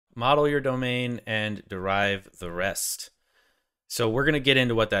model your domain, and derive the rest. So we're going to get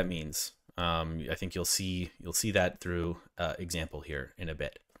into what that means. I think you'll see that through example here in a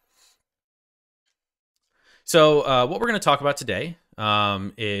bit. So what we're going to talk about today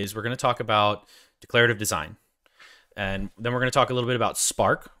is we're going to talk about declarative design. And then we're going to talk a little bit about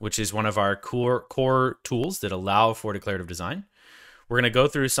Spark, which is one of our core tools that allow for declarative design. We're going to go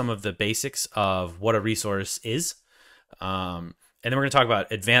through some of the basics of what a resource is. And then we're going to talk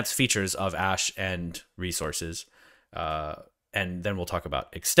about advanced features of Ash and resources. And then we'll talk about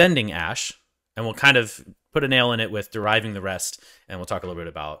extending Ash. And we'll kind of put a nail in it with deriving the rest. And we'll talk a little bit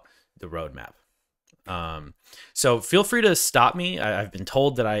about the roadmap. So feel free to stop me. I've been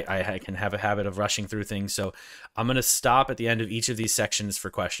told that I can have a habit of rushing through things. So I'm going to stop at the end of each of these sections for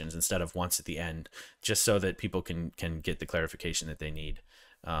questions instead of once at the end, just so that people can get the clarification that they need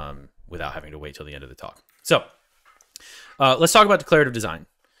without having to wait till the end of the talk. So let's talk about declarative design.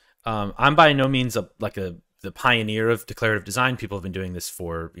 I'm by no means the pioneer of declarative design. People have been doing this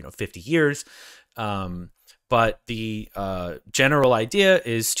for 50 years. But the general idea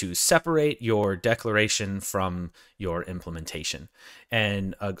is to separate your declaration from your implementation.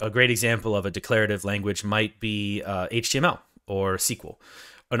 And a great example of a declarative language might be HTML or SQL.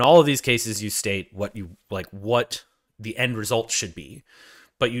 In all of these cases, you state what the end result should be,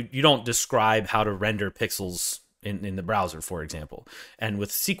 but you don't describe how to render pixels in the browser, for example. And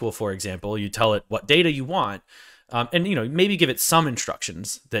with SQL, for example, you tell it what data you want. And maybe give it some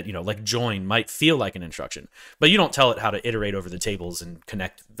instructions that like join might feel like an instruction, but you don't tell it how to iterate over the tables and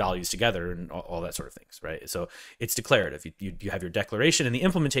connect values together and all that sort of things, right? So it's declarative. You have your declaration, and the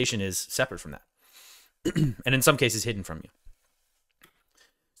implementation is separate from that, and in some cases hidden from you.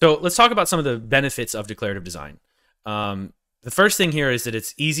 So let's talk about some of the benefits of declarative design. The first thing here is that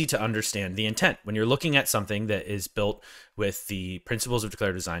it's easy to understand the intent. When you're looking at something that is built with the principles of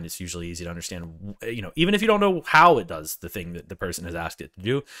declarative design, it's usually easy to understand, even if you don't know how it does the thing that the person has asked it to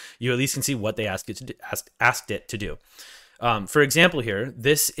do, you at least can see what they asked it to do. For example here,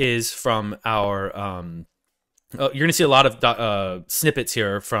 this is from our, you're going to see a lot of snippets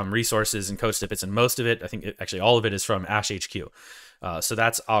here from resources and code snippets, and most of it, I think actually all of it is from Ash HQ. So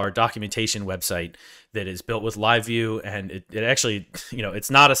that's our documentation website that is built with live view, and it actually,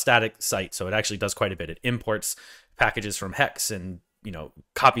 it's not a static site, so it actually does quite a bit. It imports packages from Hex and,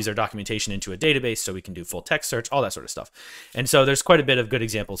 copies our documentation into a database so we can do full text search, all that sort of stuff. And so there's quite a bit of good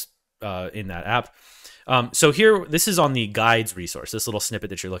examples in that app. So here, this is on the guides resource, this little snippet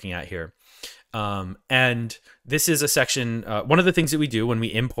that you're looking at here. And this is a section, one of the things that we do when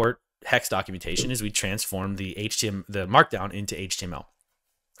we import Hex documentation is we transform the markdown into HTML.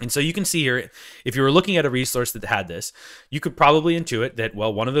 And so you can see here, if you were looking at a resource that had this, you could probably intuit that,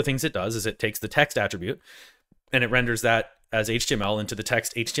 well, one of the things it does is it takes the text attribute and it renders that as HTML into the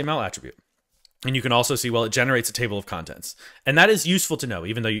text HTML attribute. And you can also see, well, it generates a table of contents. And that is useful to know,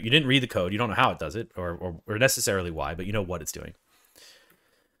 even though you didn't read the code, you don't know how it does it or necessarily why, but you know what it's doing.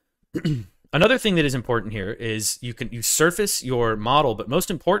 Another thing that is important here is you surface your model, but most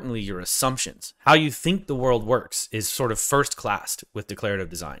importantly, your assumptions. How you think the world works is sort of first classed with declarative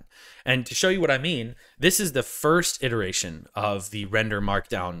design. And to show you what I mean, this is the first iteration of the render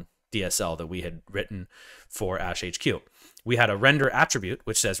markdown DSL that we had written for Ash HQ. We had a render attribute,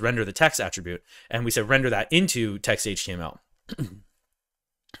 which says render the text attribute, and we said render that into text HTML.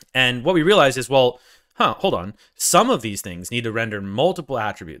 And what we realized is, well, hold on. Some of these things need to render multiple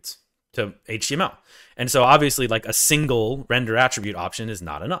attributes to HTML. And so obviously like a single render attribute option is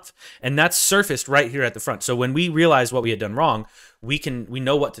not enough. And that's surfaced right here at the front. So when we realized what we had done wrong, we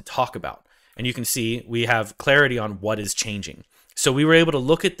know what to talk about. And you can see we have clarity on what is changing. So we were able to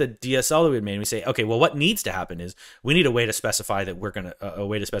look at the DSL that we had made and we say, okay, well, what needs to happen is we need a way to specify that a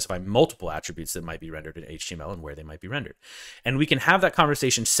way to specify multiple attributes that might be rendered in HTML and where they might be rendered. And we can have that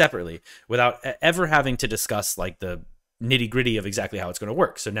conversation separately without ever having to discuss like the nitty-gritty of exactly how it's going to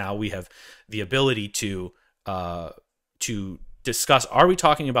work. So now we have the ability to discuss, are we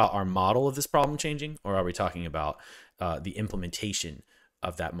talking about our model of this problem changing, or are we talking about the implementation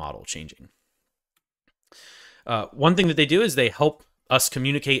of that model changing? One thing that they do is they help us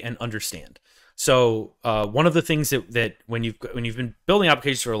communicate and understand. So one of the things that when you've been building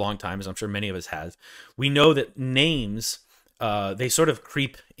applications for a long time, as I'm sure many of us have, we know that names, they sort of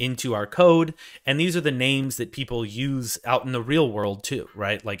creep into our code, and these are the names that people use out in the real world too,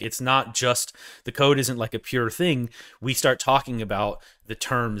 right? Like it's not just, the code isn't like a pure thing. We start talking about the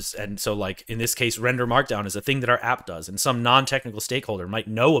terms, and so like in this case, render markdown is a thing that our app does, and some non-technical stakeholder might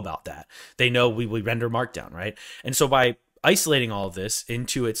know about that. They know we render markdown, right? And so by isolating all of this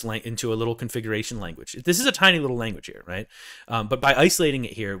into into a little configuration language. This is a tiny little language here, right? But by isolating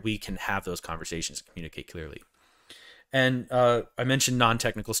it here, we can have those conversations and communicate clearly. And I mentioned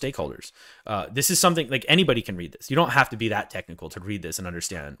non-technical stakeholders. This is something like anybody can read this. You don't have to be that technical to read this and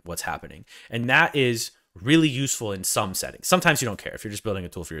understand what's happening. And that is really useful in some settings. Sometimes you don't care if you're just building a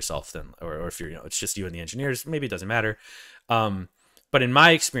tool for yourself, then, or if you're, it's just you and the engineers, maybe it doesn't matter. But in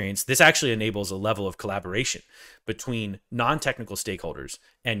my experience, this actually enables a level of collaboration between non-technical stakeholders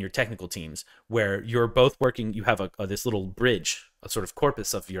and your technical teams, where you're both working. You have this little bridge, a sort of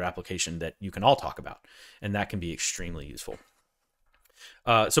corpus of your application that you can all talk about, and that can be extremely useful.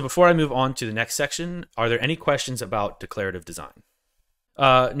 So before I move on to the next section, are there any questions about declarative design?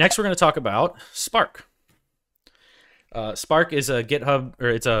 Next, we're going to talk about Spark. Spark is a GitHub, or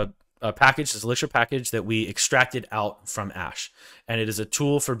it's a package, it's a Elixir package that we extracted out from Ash, and it is a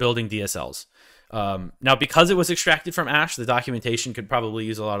tool for building DSLs. Now, because it was extracted from Ash, the documentation could probably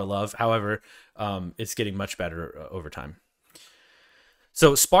use a lot of love. However, it's getting much better over time.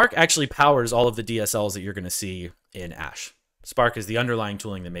 So Spark actually powers all of the DSLs that you're going to see in Ash. Spark is the underlying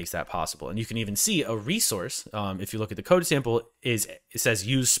tooling that makes that possible. And you can even see a resource. If you look at the code sample, it says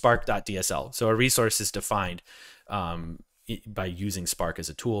use spark.dsl. So a resource is defined by using Spark as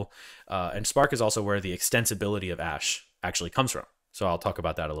a tool. And Spark is also where the extensibility of Ash actually comes from. So I'll talk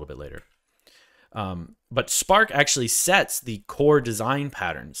about that a little bit later. But Spark actually sets the core design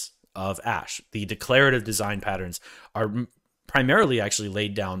patterns of Ash. The declarative design patterns are primarily actually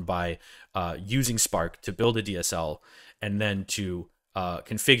laid down by using Spark to build a DSL and then to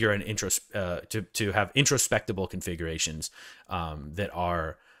configure an to have introspectable configurations that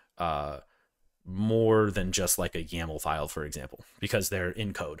are more than just like a YAML file, for example, because they're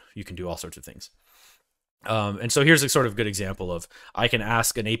in code. You can do all sorts of things. And so here's a sort of good example of, I can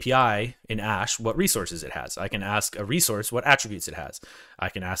ask an API in Ash what resources it has. I can ask a resource what attributes it has. I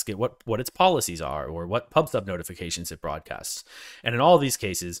can ask it what its policies are, or what pub/sub notifications it broadcasts. And in all of these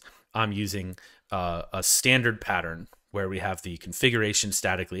cases, I'm using a standard pattern where we have the configuration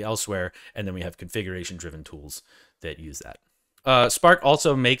statically elsewhere, and then we have configuration-driven tools that use that. Spark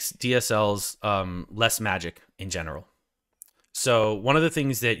also makes DSLs less magic in general. So one of the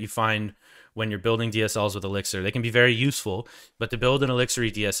things that you find when you're building DSLs with Elixir, they can be very useful, but to build an Elixir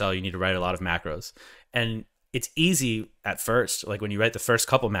DSL, you need to write a lot of macros. And it's easy at first, like when you write the first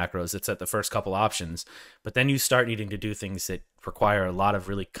couple macros, it's at the first couple options, but then you start needing to do things that require a lot of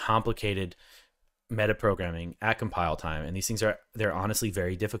really complicated metaprogramming at compile time, and these things they're honestly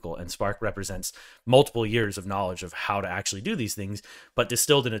very difficult, and Spark represents multiple years of knowledge of how to actually do these things, but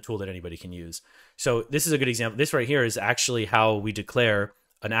distilled in a tool that anybody can use. So this is a good example. This right here is actually how we declare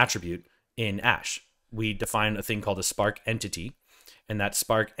an attribute in Ash. We define a thing called a Spark entity, and that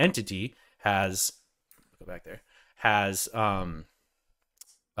Spark entity has a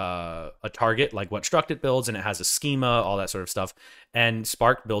target, like what struct it builds, and it has a schema, all that sort of stuff, and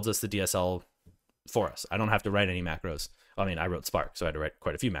Spark builds us the DSL for us. I don't have to write any macros. I mean, I wrote Spark, so I had to write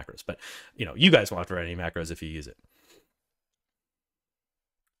quite a few macros, but you guys won't have to write any macros if you use it.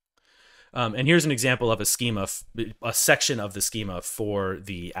 And here's an example of a schema, a section of the schema for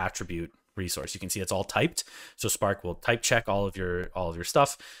the attribute resource. You can see it's all typed. So Spark will type check all of your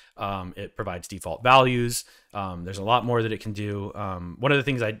stuff. It provides default values. There's a lot more that it can do. One of the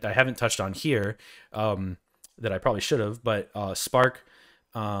things I haven't touched on here that I probably should have, but Spark,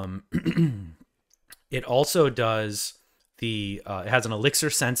 it also does it has an Elixir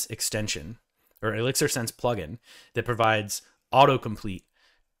Sense extension, or Elixir Sense plugin, that provides autocomplete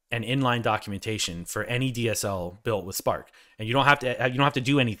and inline documentation for any DSL built with Spark. And you don't have to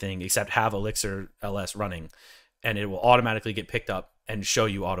do anything except have Elixir LS running, and it will automatically get picked up and show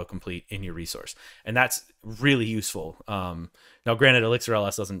you autocomplete in your resource. And that's really useful. Now, granted, Elixir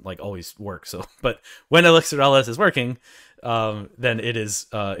LS doesn't always work, but when Elixir LS is working, then it is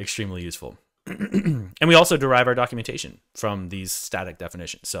extremely useful. And we also derive our documentation from these static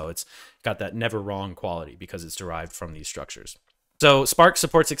definitions. So it's got that never wrong quality because it's derived from these structures. So Spark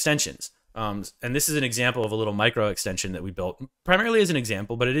supports extensions. And this is an example of a little micro extension that we built primarily as an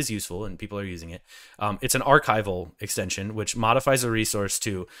example, but it is useful and people are using it. It's an archival extension, which modifies a resource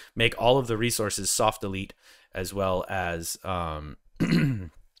to make all of the resources soft delete, as well as to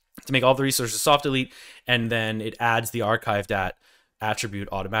make all the resources soft delete, and then it adds the archived at attribute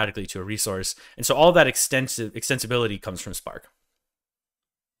automatically to a resource. And so all of that extensibility comes from Spark.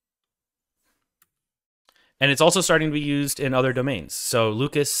 And it's also starting to be used in other domains. So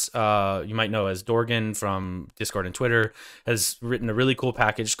Lucas, you might know as Dorgan from Discord and Twitter, has written a really cool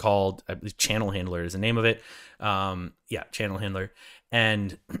package called, I believe, Channel Handler is the name of it. Yeah, Channel Handler.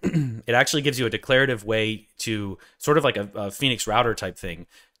 And it actually gives you a declarative way to sort of like a Phoenix router type thing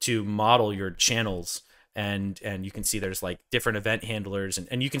to model your channels. And you can see there's like different event handlers,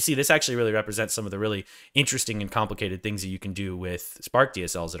 and you can see this actually really represents some of the really interesting and complicated things that you can do with Spark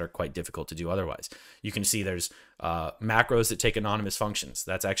DSLs that are quite difficult to do otherwise. You can see there's macros that take anonymous functions.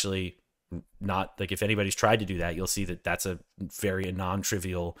 That's actually not like, if anybody's tried to do that, you'll see that that's a very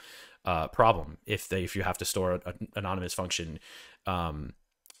non-trivial problem if you have to store an anonymous function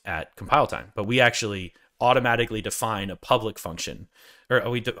at compile time. But we actually automatically define a public function, or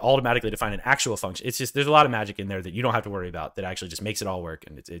we automatically define an actual function. It's just, there's a lot of magic in there that you don't have to worry about, that actually just makes it all work,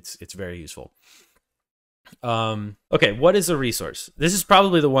 and it's very useful. Okay, what is a resource? This is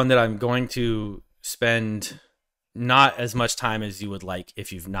probably the one that I'm going to spend not as much time as you would like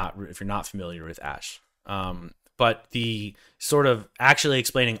if you're not familiar with Ash. But the sort of actually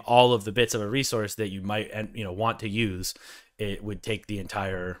explaining all of the bits of a resource that you might want to use, it would take the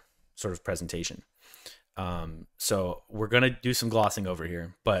entire sort of presentation. So we're going to do some glossing over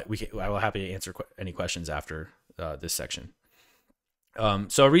here, but I will happy to answer any questions after this section.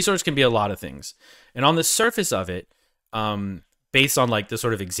 So a resource can be a lot of things, and on the surface of it, based on like the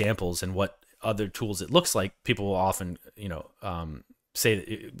sort of examples and what other tools it looks like, people will often,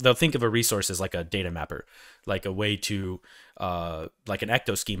 say they'll think of a resource as like a data mapper, like a way to, like an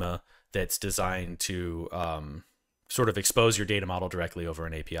ecto schema that's designed to, sort of expose your data model directly over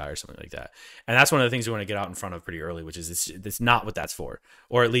an API or something like that. And that's one of the things we want to get out in front of pretty early, which is it's not what that's for,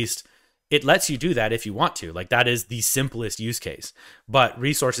 or at least it lets you do that if you want to. Like, that is the simplest use case. But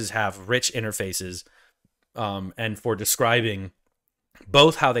resources have rich interfaces, and for describing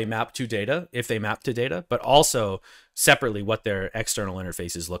both how they map to data, if they map to data, but also separately what their external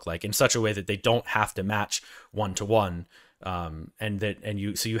interfaces look like in such a way that they don't have to match one-to-one.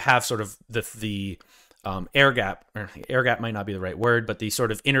 So you have sort of the air gap might not be the right word, but the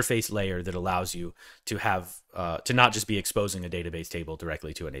sort of interface layer that allows you to have to not just be exposing a database table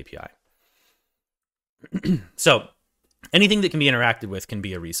directly to an API. So anything that can be interacted with can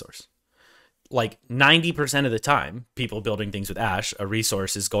be a resource. Like 90% of the time, people building things with Ash, a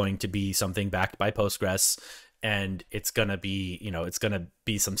resource is going to be something backed by Postgres, and it's gonna be, it's gonna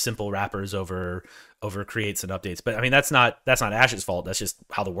be some simple wrappers over creates and updates. But I mean, that's not Ash's fault. That's just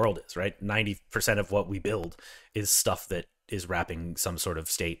how the world is, right? 90% of what we build is stuff that is wrapping some sort of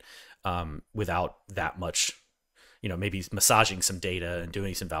state without that much, maybe massaging some data and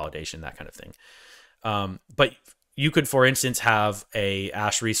doing some validation, that kind of thing. But you could, for instance, have a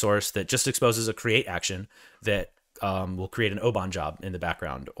Ash resource that just exposes a create action that will create an Oban job in the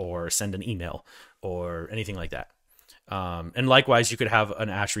background, or send an email, or anything like that. And likewise, you could have an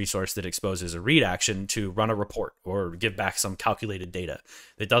Ash resource that exposes a read action to run a report or give back some calculated data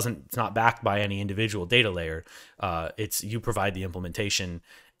that it's not backed by any individual data layer. You provide the implementation,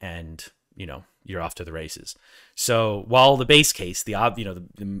 and you're off to the races. So while the base case,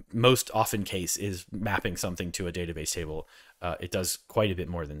 the most often case is mapping something to a database table, it does quite a bit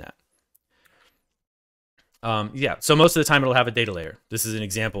more than that. Yeah, so most of the time it'll have a data layer. This is an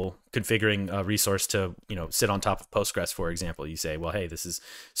example configuring a resource to, sit on top of Postgres, for example. You say, well, hey, this is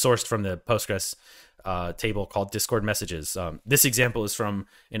sourced from the Postgres table called Discord messages. This example is from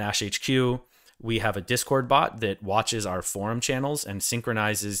an Ash HQ. We have a Discord bot that watches our forum channels and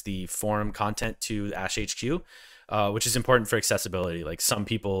synchronizes the forum content to Ash HQ, which is important for accessibility. Like, some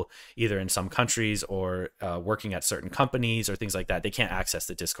people, either in some countries or working at certain companies or things like that, they can't access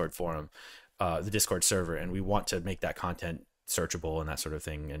the Discord forum, the Discord server, and we want to make that content searchable and that sort of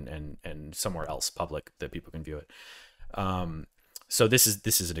thing, and somewhere else public that people can view it. So this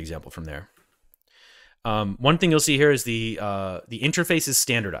is an example from there. One thing you'll see here is the interface is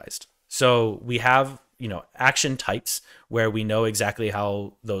standardized. So we have, action types where we know exactly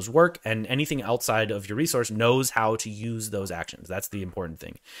how those work, and anything outside of your resource knows how to use those actions. That's the important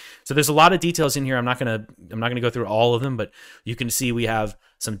thing. So there's a lot of details in here. I'm not gonna go through all of them, but you can see we have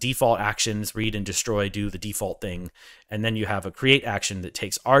some default actions: read and destroy, do the default thing, and then you have a create action that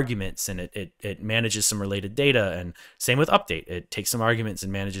takes arguments, and it manages some related data. And same with update, it takes some arguments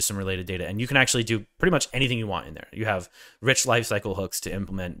and manages some related data. And you can actually do pretty much anything you want in there. You have rich lifecycle hooks to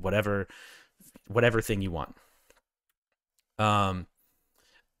implement whatever thing you want.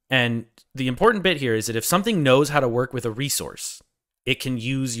 And the important bit here is that if something knows how to work with a resource, it can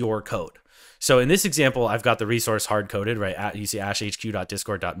use your code. So in this example, I've got the resource hard coded, right? You see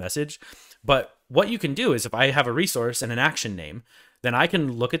ashhq.discord.message. But what you can do is, if I have a resource and an action name, then I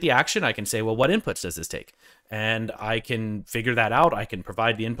can look at the action. I can say, well, what inputs does this take? And I can figure that out. I can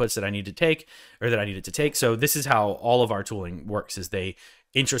provide the inputs that I need to take, or that I need it to take. So this is how all of our tooling works: is they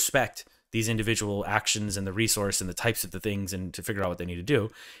introspect these individual actions and the resource and the types of the things and to figure out what they need to do.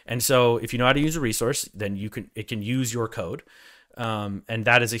 And so if you know how to use a resource, then it can use your code. And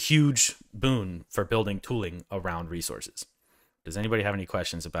that is a huge boon for building tooling around resources. Does anybody have any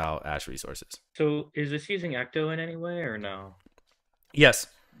questions about Ash resources? So is this using Ecto in any way or no? Yes.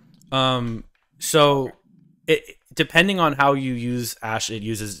 So depending on how you use Ash, it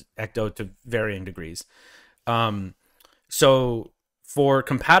uses Ecto to varying degrees. So for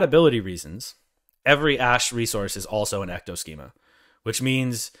compatibility reasons, every Ash resource is also an Ecto schema, which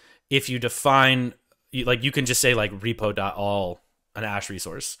means if you define, like you can just say like repo.all an Ash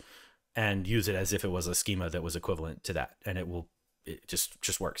resource and use it as if it was a schema that was equivalent to that, and it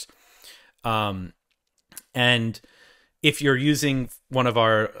just works. And if you're using one of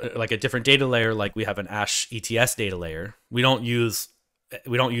our like a different data layer, like we have an Ash ETS data layer, we don't use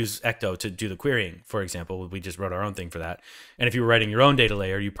Ecto to do the querying, for example. We just wrote our own thing for that. And if you were writing your own data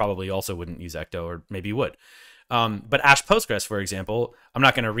layer, you probably also wouldn't use Ecto, or maybe you would. But Ash Postgres, for example, I'm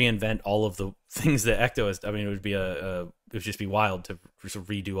not going to reinvent all of the things that Ecto is. I mean, it would just be wild to sort of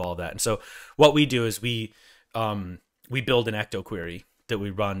redo all of that. And so what we do is we build an Ecto query that we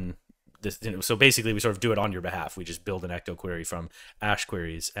run. So basically, we sort of do it on your behalf. We just build an Ecto query from Ash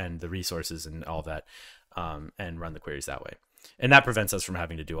queries and the resources and all that, and run the queries that way. And that prevents us from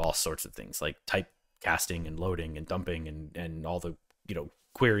having to do all sorts of things like type casting and loading and dumping and all the,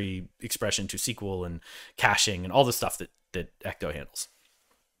 query expression to SQL and caching and all the stuff that Ecto handles.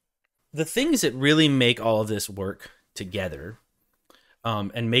 The things that really make all of this work together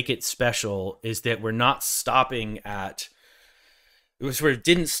and make it special is that we're not stopping at, it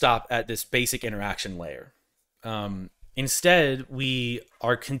didn't stop at this basic interaction layer. Instead, we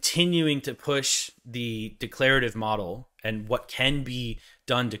are continuing to push the declarative model and what can be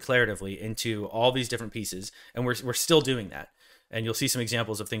done declaratively into all these different pieces, and we're still doing that. And you'll see some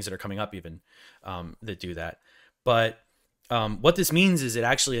examples of things that are coming up even that do that. But what this means is it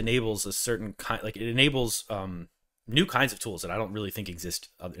actually enables a certain kind, like it enables new kinds of tools that I don't really think exist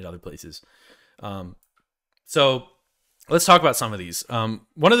in other places. So let's talk about some of these.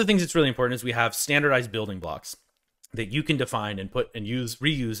 One of the things that's really important is we have standardized building blocks that you can define and put and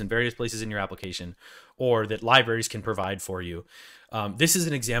reuse in various places in your application, or that libraries can provide for you. This is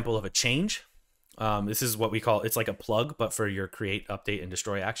an example of a change. This is what we call, it's like a plug, but for your create, update, and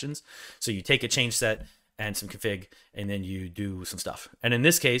destroy actions. So you take a change set and some config, and then you do some stuff. And in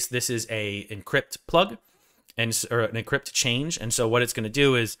this case, this is a encrypt plug or an encrypt change. And so what it's going to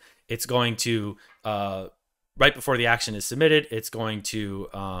do is it's going to, right before the action is submitted, it's going to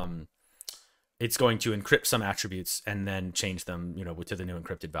encrypt some attributes and then change them, to the new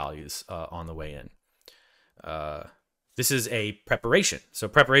encrypted values on the way in. This is a preparation. So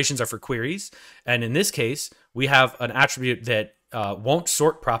preparations are for queries. And in this case, we have an attribute that won't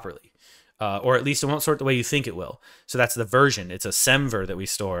sort properly, or at least it won't sort the way you think it will. So that's the version. It's a semver that we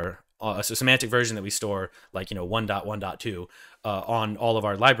store, a semantic version that we store, like 1.1.2 on all of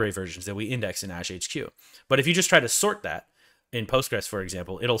our library versions that we index in Ash HQ. But if you just try to sort that in Postgres, for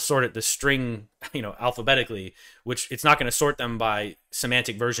example, it'll sort it the string, alphabetically, which it's not going to sort them by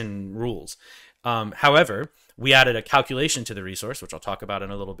semantic version rules. However, we added a calculation to the resource, which I'll talk about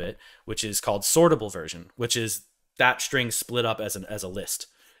in a little bit, which is called sortable version, which is that string split up as a list.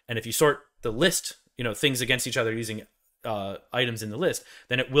 And if you sort the list, things against each other using items in the list,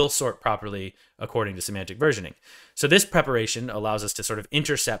 then it will sort properly according to semantic versioning. So this preparation allows us to sort of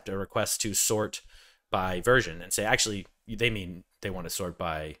intercept a request to sort by version and say, actually, they want to sort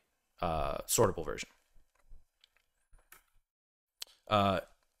by sortable version.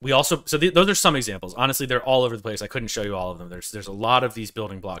 We also, those are some examples. Honestly, they're all over the place. I couldn't show you all of them. There's a lot of these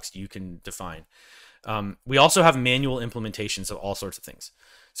building blocks you can define. We also have manual implementations of all sorts of things.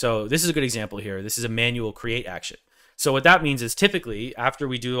 So this is a good example here. This is a manual create action. So what that means is typically after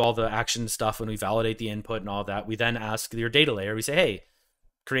we do all the action stuff and we validate the input and all that, we then ask your data layer, we say, hey,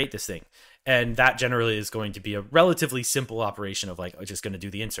 create this thing. And that generally is going to be a relatively simple operation of like, I'm just going to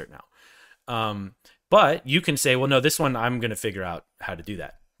do the insert now. But you can say, well, no, this one, I'm going to figure out how to do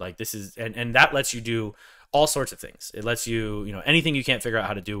that. Like this is, and that lets you do all sorts of things. It lets you, anything you can't figure out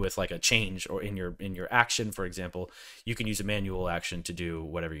how to do with like a change or in your action, for example, you can use a manual action to do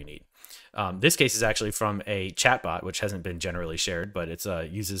whatever you need. This case is actually from a chatbot, which hasn't been generally shared, but it's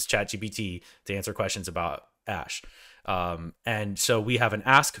uses ChatGPT to answer questions about Ash. And so we have an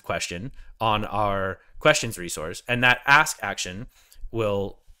ask question on our questions resource, and that ask action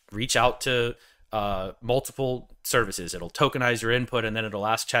will reach out to multiple services. It'll tokenize your input, and then it'll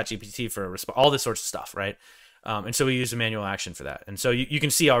ask ChatGPT for a response, all this sorts of stuff, right? And so we use a manual action for that. And so you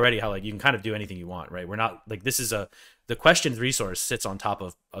can see already how like you can kind of do anything you want, right? We're not like the questions resource sits on top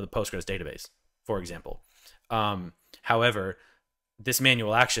of the Postgres database, for example. However, this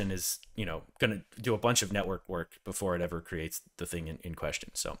manual action is, going to do a bunch of network work before it ever creates the thing in question.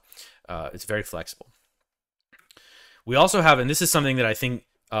 So it's very flexible. We also have, and this is something that I think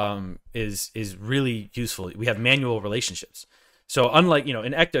is really useful. We have manual relationships. So unlike,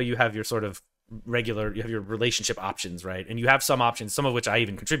 in Ecto, you have your sort of you have your relationship options, right? And you have some options, some of which I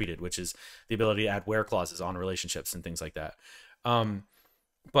even contributed, which is the ability to add where clauses on relationships and things like that.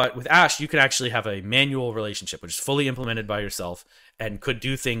 But with Ash, you could actually have a manual relationship, which is fully implemented by yourself and could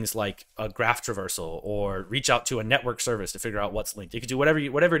do things like a graph traversal or reach out to a network service to figure out what's linked. You could do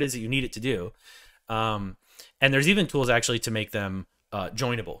whatever it is that you need it to do. And there's even tools actually to make them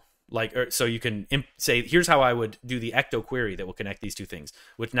joinable. So you can say, here's how I would do the Ecto query that will connect these two things,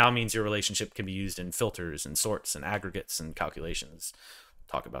 which now means your relationship can be used in filters and sorts and aggregates and calculations.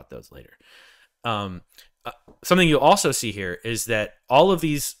 Talk about those later. Something you'll also see here is that all of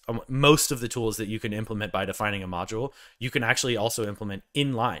these, most of the tools that you can implement by defining a module, you can actually also implement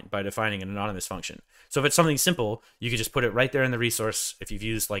inline by defining an anonymous function. So if it's something simple, you can just put it right there in the resource. If you've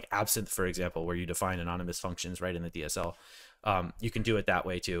used like Absinthe, for example, where you define anonymous functions right in the DSL, you can do it that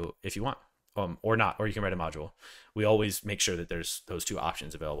way too if you want, or not, or you can write a module. We always make sure that there's those two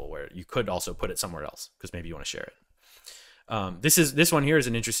options available where you could also put it somewhere else because maybe you want to share it. This one here is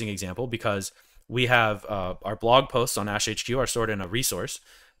an interesting example because we have our blog posts on AshHQ are stored in a resource,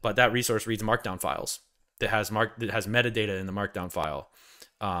 but that resource reads markdown files that has metadata in the markdown file.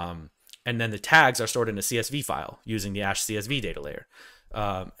 And then the tags are stored in a CSV file using the Ash CSV data layer.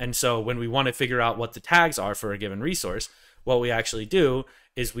 And so when we want to figure out what the tags are for a given resource, what we actually do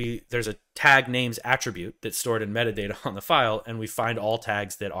is there's a tag names attribute that's stored in metadata on the file, and we find all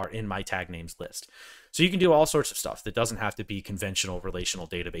tags that are in my tag names list. So you can do all sorts of stuff that doesn't have to be conventional relational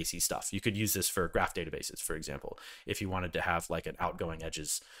databasey stuff. You could use this for graph databases, for example, if you wanted to have like an outgoing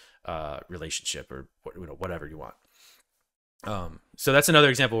edges relationship or whatever you want. So that's another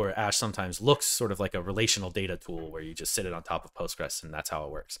example where Ash sometimes looks sort of like a relational data tool where you just sit it on top of Postgres and that's how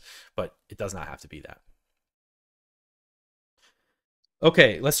it works. But it does not have to be that.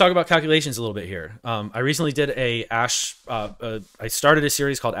 Okay, let's talk about calculations a little bit here. I recently did a Ash. I started a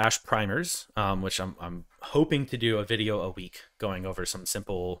series called Ash Primers, which I'm hoping to do a video a week going over some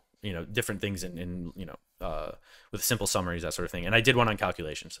simple, different things with simple summaries, that sort of thing. And I did one on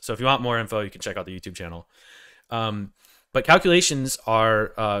calculations. So if you want more info, you can check out the YouTube channel. But calculations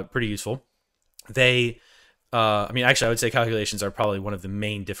are pretty useful. Actually, I would say calculations are probably one of the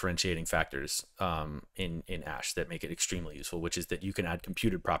main differentiating factors in Ash that make it extremely useful, which is that you can add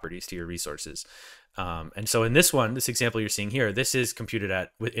computed properties to your resources. And so in this example you're seeing here, this is computed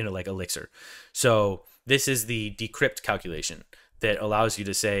in like Elixir. So this is the decrypt calculation that allows you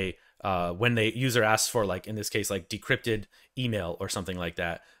to say when the user asks for, like in this case, like decrypted email or something like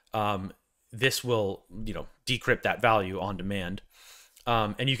that, this will decrypt that value on demand.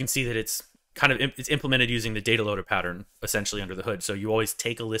 And you can see that it's implemented using the data loader pattern essentially under the hood. So you always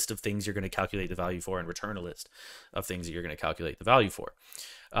take a list of things you're going to calculate the value for and return a list of things that you're going to calculate the value for.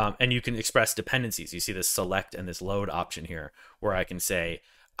 And you can express dependencies. You see this select and this load option here where I can say,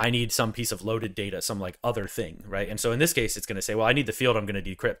 I need some piece of loaded data, some like other thing, right? And so in this case, it's going to say, well, I need the field I'm going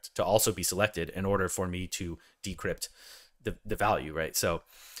to decrypt to also be selected in order for me to decrypt the value, right? So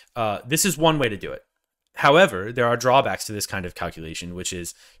this is one way to do it. However, there are drawbacks to this kind of calculation, which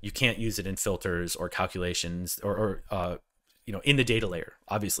is you can't use it in filters or calculations or in the data layer,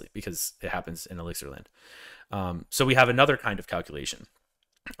 obviously, because it happens in Elixirland. So we have another kind of calculation.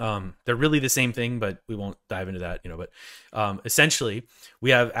 They're really the same thing, but we won't dive into that, but essentially we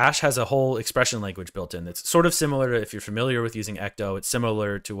have Ash has a whole expression language built in that's sort of similar to, if you're familiar with using Ecto, it's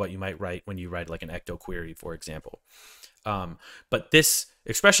similar to what you might write when you write like an Ecto query, for example. But this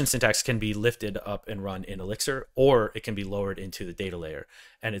expression syntax can be lifted up and run in Elixir, or it can be lowered into the data layer,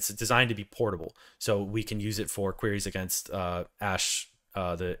 and it's designed to be portable. So we can use it for queries against Ash,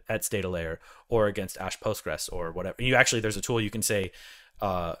 the ETS data layer, or against Ash Postgres or whatever. And there's a tool you can say,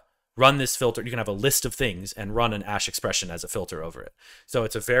 run this filter. You can have a list of things and run an Ash expression as a filter over it. So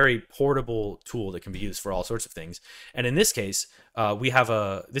it's a very portable tool that can be used for all sorts of things. And in this case,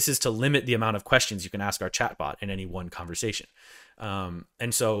 this is to limit the amount of questions you can ask our chatbot in any one conversation.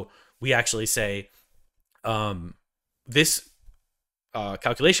 And so we actually say, this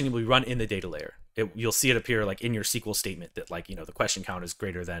calculation will be run in the data layer. You'll see it appear like in your SQL statement that the question count is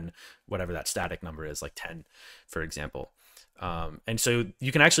greater than whatever that static number is, like 10, for example. And so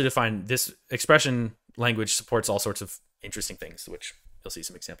you can actually define this expression language supports all sorts of interesting things, which you'll see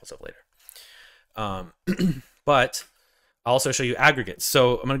some examples of later. But I'll also show you aggregates.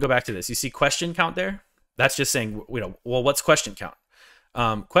 So I'm going to go back to this. You see question count there? That's just saying, well, what's question count?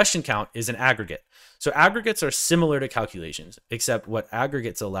 Question count is an aggregate. So aggregates are similar to calculations, except what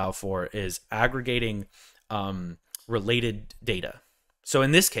aggregates allow for is aggregating related data. So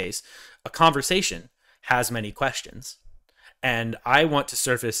in this case, a conversation has many questions, and I want to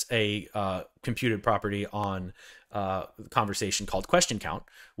surface a computed property on conversation called question count,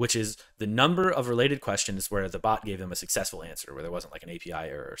 which is the number of related questions where the bot gave them a successful answer, where there wasn't like an API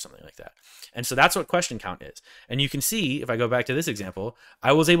error or something like that. And so that's what question count is. And you can see, if I go back to this example,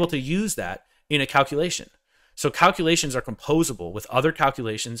 I was able to use that in a calculation. So calculations are composable with other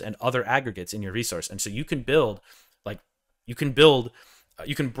calculations and other aggregates in your resource. And so you can build,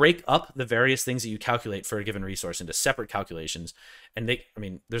 you can break up the various things that you calculate for a given resource into separate calculations. And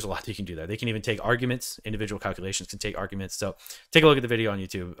there's a lot that you can do there. They can even take arguments. Individual calculations can take arguments. So take a look at the video on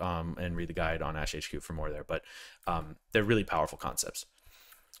YouTube and read the guide on AshHQ for more there. But they're really powerful concepts.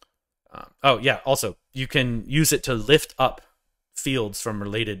 Oh, yeah. Also, you can use it to lift up fields from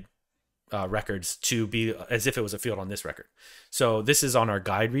related records to be as if it was a field on this record. So this is on our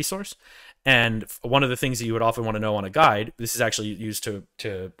guide resource. And one of the things that you would often want to know on a guide, this is actually used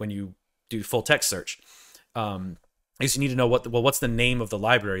to when you do full text search, is you need to know what's the name of the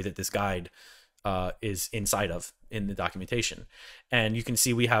library that this guide is inside of in the documentation. And you can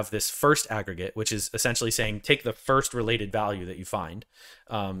see we have this first aggregate, which is essentially saying take the first related value that you find.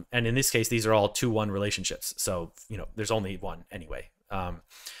 And in this case, these are all 2-1 relationships. So, there's only one anyway.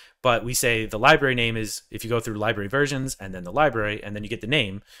 But we say the library name is, if you go through library versions and then the library and then you get the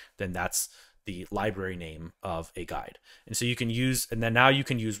name, then that's the library name of a guide. And so you can use, and then now you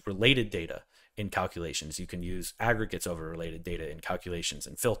can use related data in calculations. You can use aggregates over related data in calculations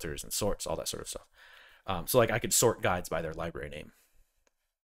and filters and sorts, all that sort of stuff. So like I could sort guides by their library name.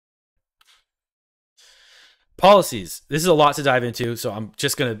 Policies. This is a lot to dive into, so I'm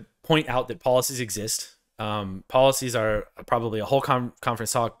just going to point out that policies exist. Policies are probably a whole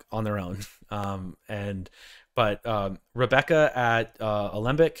conference talk on their own. But Rebecca at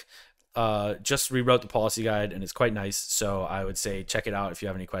Alembic just rewrote the policy guide, and it's quite nice. So I would say check it out if you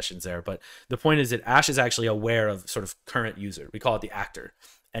have any questions there. But the point is that Ash is actually aware of sort of current user. We call it the actor.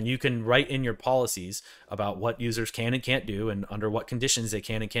 And you can write in your policies about what users can and can't do and under what conditions they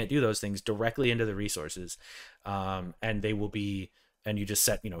can and can't do those things directly into the resources. And they will be, and you just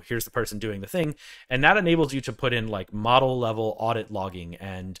set, here's the person doing the thing. And that enables you to put in like model level audit logging.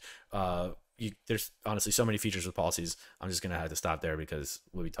 And there's honestly so many features with policies. I'm just going to have to stop there because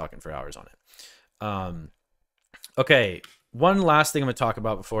we'll be talking for hours on it. Okay. One last thing I'm going to talk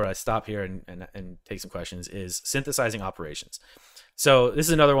about before I stop here and take some questions is synthesizing operations. So this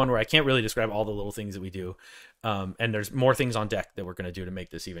is another one where I can't really describe all the little things that we do. And there's more things on deck that we're going to do to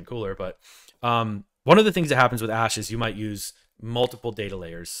make this even cooler. But one of the things that happens with Ash is you might use multiple data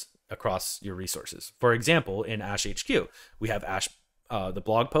layers across your resources. For example, in AshHQ, we have Ash, the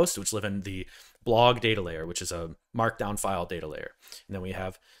blog posts, which live in the blog data layer, which is a markdown file data layer. And then we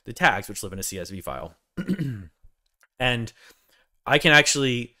have the tags, which live in a CSV file. And I can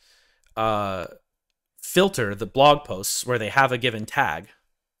actually filter the blog posts where they have a given tag,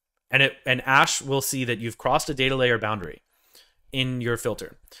 and Ash will see that you've crossed a data layer boundary in your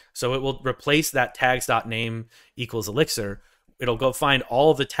filter. So it will replace that tags.name equals elixir. It'll go find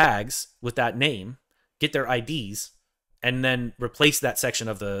all of the tags with that name, get their IDs, and then replace that section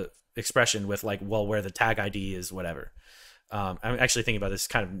of the expression with like, well, where the tag ID is whatever. I'm actually thinking about this,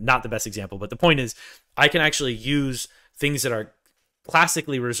 kind of not the best example, but the point is I can actually use things that are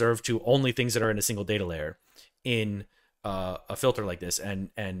classically reserved to only things that are in a single data layer in a filter like this,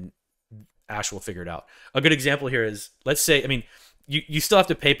 and Ash will figure it out. A good example here is, let's say, you still have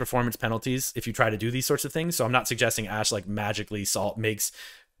to pay performance penalties if you try to do these sorts of things. So I'm not suggesting Ash like magically makes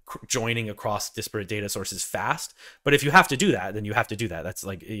joining across disparate data sources fast. But if you have to do that, then you have to do that. That's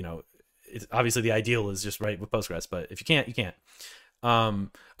like, obviously the ideal is just right with Postgres, but if you can't, you can't.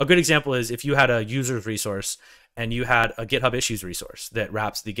 A good example is if you had a user's resource and you had a GitHub issues resource that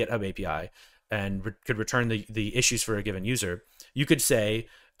wraps the GitHub API and could return the issues for a given user, you could say,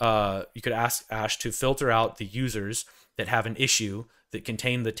 you could ask Ash to filter out the users that have an issue that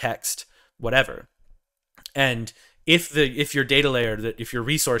contain the text, whatever. And if your data layer, if your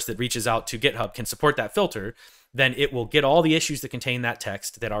resource that reaches out to GitHub can support that filter, then it will get all the issues that contain that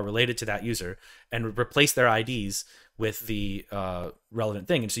text that are related to that user and replace their IDs with the relevant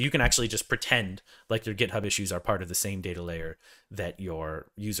thing. And so you can actually just pretend like your GitHub issues are part of the same data layer that your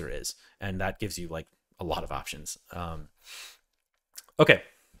user is. And that gives you like a lot of options. Okay,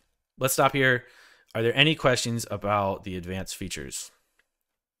 let's stop here. Are there any questions about the advanced features?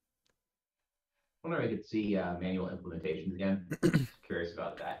 wonder if I could see manual implementations again. Just curious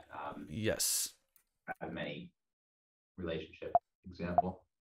about that. Yes. Have many relationship example.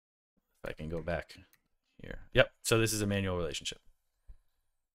 If I can go back here. Yep. So this is a manual relationship.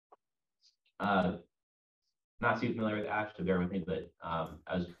 Uh, Not too familiar with Ash, to bear with me, but I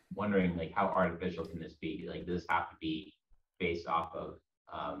was wondering like how artificial can this be? Like, does this have to be based off of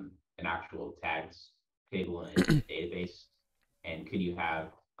an actual tags table in a database? And could you have,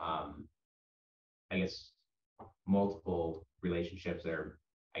 I guess, multiple relationships that are,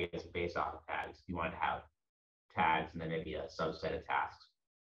 I guess, based off of tags? You want to have tags and then maybe a subset of tasks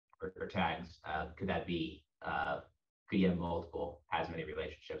or tags. Could that be? Could you have multiple as many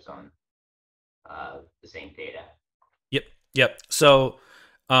relationships on the same data? Yep. Yep. So,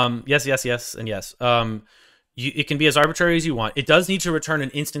 yes, yes, yes, and yes. It can be as arbitrary as you want. It does need to return an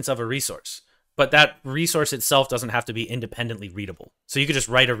instance of a resource, but that resource itself doesn't have to be independently readable. So you could just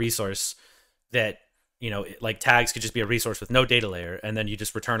write a resource that, like tags could just be a resource with no data layer, and then you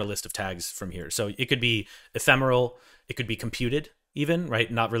just return a list of tags from here. So it could be ephemeral, it could be computed even, right?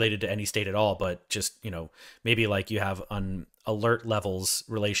 Not related to any state at all, but just, maybe like you have an alert levels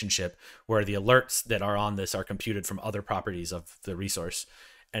relationship where the alerts that are on this are computed from other properties of the resource.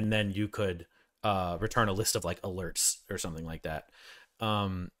 And then you could return a list of like alerts or something like that.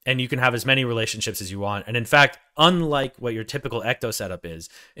 And you can have as many relationships as you want. And in fact, unlike what your typical Ecto setup is,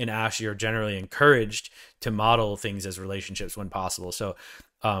 in Ash, you're generally encouraged to model things as relationships when possible. So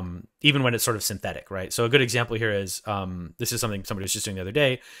even when it's sort of synthetic, right? So a good example here is, this is something somebody was just doing the other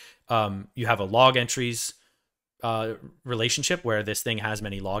day. You have a log entries relationship where this thing has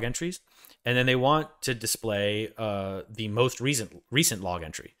many log entries, and then they want to display the most recent log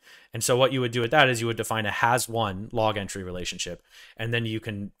entry. And so what you would do with that is you would define a has one log entry relationship, and then you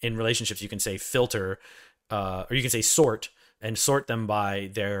can, in relationships, you can say filter, or you can say sort, and sort them by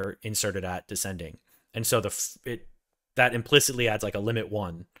their inserted at descending. And so that implicitly adds like a limit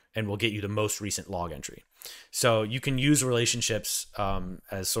one and will get you the most recent log entry. So you can use relationships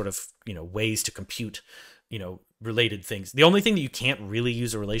as sort of, ways to compute, related things. The only thing that you can't really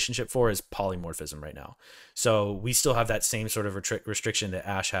use a relationship for is polymorphism right now. So we still have that same sort of restriction that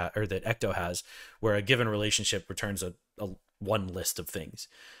Ash or that Ecto has, where a given relationship returns a one list of things.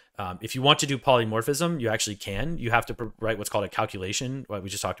 If you want to do polymorphism, you actually can. You have to write what's called a calculation. Well, we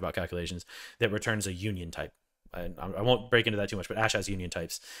just talked about calculations that returns a union type. I won't break into that too much, but Ash has union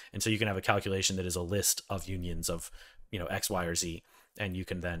types. And so you can have a calculation that is a list of unions of, X, Y, or Z. And you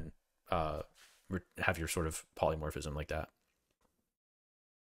can then have your sort of polymorphism like that.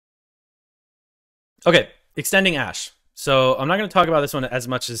 Okay, extending Ash. So I'm not going to talk about this one as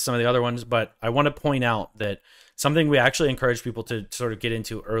much as some of the other ones, but I want to point out that something we actually encourage people to sort of get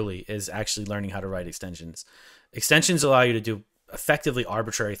into early is actually learning how to write extensions. Extensions allow you to do effectively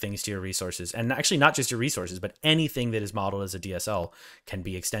arbitrary things to your resources, and actually not just your resources, but anything that is modeled as a DSL can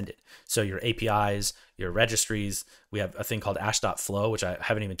be extended. So your APIs, your registries, we have a thing called ash.flow, which I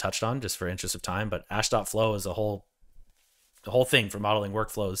haven't even touched on just for interest of time, but ash.flow is the whole thing for modeling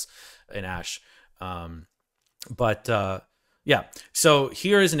workflows in Ash. Yeah, so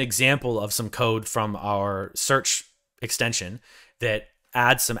here is an example of some code from our search extension that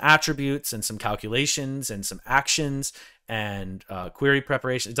adds some attributes and some calculations and some actions and query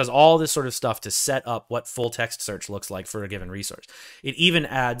preparation. It does all this sort of stuff to set up what full text search looks like for a given resource. It even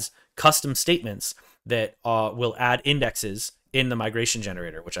adds custom statements that will add indexes in the migration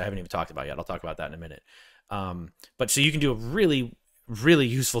generator, which I haven't even talked about yet. I'll talk about that in a minute. But so you can do really, really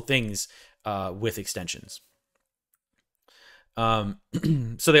useful things with extensions.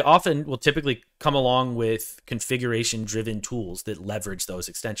 So they often will typically come along with configuration driven tools that leverage those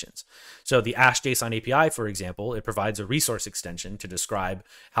extensions. So the Ash JSON API, for example, it provides a resource extension to describe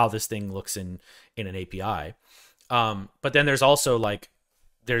how this thing looks in an API. But then there's also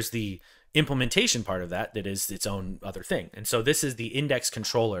there's the implementation part of that is its own other thing. And so this is the index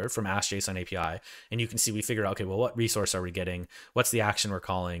controller from Ash JSON API. And you can see we figure out, okay, well, what resource are we getting? What's the action we're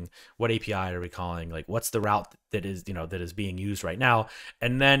calling? What API are we calling? Like, what's the route that is, that is being used right now?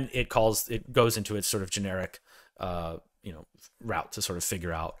 And then it goes into its sort of generic, route to sort of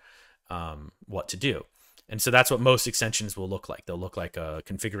figure out what to do. And so that's what most extensions will look like. They'll look like a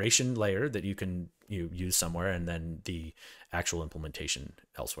configuration layer that you can use somewhere, and then the actual implementation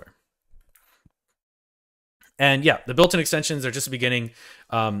elsewhere. And yeah, the built-in extensions are just the beginning.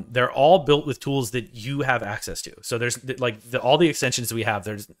 They're all built with tools that you have access to. So there's all the extensions that we have.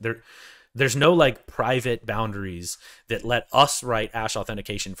 There's no private boundaries that let us write Ash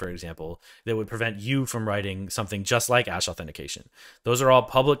authentication, for example, that would prevent you from writing something just like Ash authentication. Those are all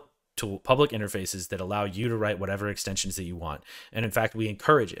public public interfaces that allow you to write whatever extensions that you want. And in fact, we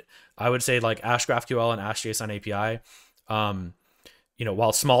encourage it. I would say like Ash GraphQL and Ash JSON API, you know,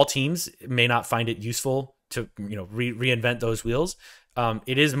 while small teams may not find it useful to, you know, reinvent those wheels,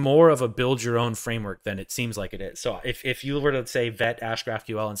 it is more of a build your own framework than it seems like it is. So if you were to say vet Ash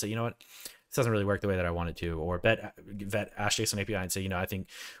GraphQL and say, you know what, this doesn't really work the way that I want it to, or vet Ash JSON API and say, you know, I think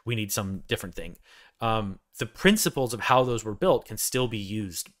we need some different thing. The principles of how those were built can still be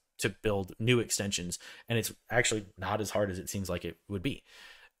used to build new extensions, and it's actually not as hard as it seems like it would be.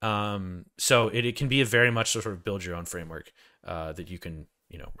 So it can be a very much sort of build your own framework that you can,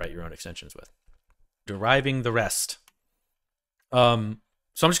 you know, write your own extensions with. Deriving the rest. So I'm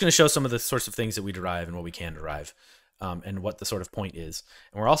just going to show some of the sorts of things that we derive and what we can derive, and what the sort of point is.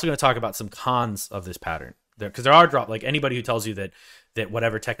 And we're also going to talk about some cons of this pattern, because there are like anybody who tells you that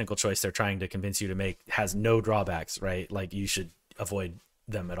whatever technical choice they're trying to convince you to make has no drawbacks, right? Like you should avoid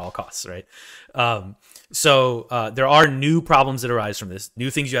them at all costs, right? So there are new problems that arise from this, new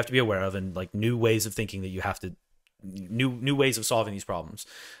things you have to be aware of, and like new ways of thinking that you have to, new ways of solving these problems.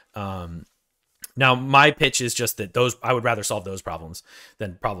 Now, my pitch is just that I would rather solve those problems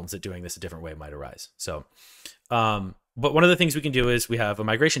than problems that doing this a different way might arise. So, but one of the things we can do is we have a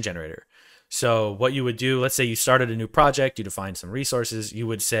migration generator. So what you would do, let's say you started a new project, you define some resources, you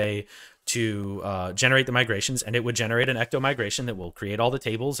would say to generate the migrations, and it would generate an ecto migration that will create all the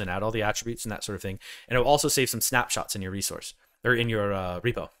tables and add all the attributes and that sort of thing. And it will also save some snapshots in your resource or in your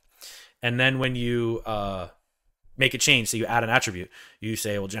repo. And then when you make a change, so you add an attribute, you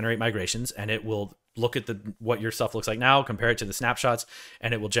say, well, generate migrations, and it will look at what your stuff looks like now, compare it to the snapshots,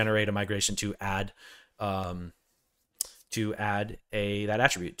 and it will generate a migration to add that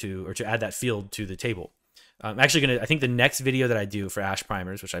attribute or to add that field to the table. I'm actually I think the next video that I do for Ash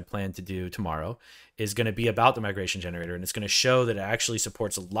primers, which I plan to do tomorrow, is going to be about the migration generator, and it's going to show that it actually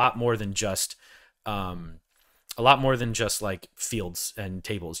supports a lot more than just like fields and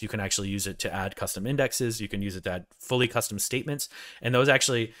tables. You can actually use it to add custom indexes. You can use it to add fully custom statements. And those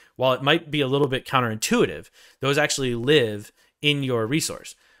actually, while it might be a little bit counterintuitive, those actually live in your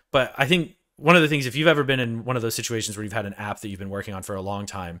resource. But I think one of the things, if you've ever been in one of those situations where you've had an app that you've been working on for a long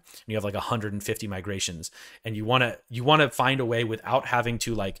time, and you have like 150 migrations, and you want to find a way without having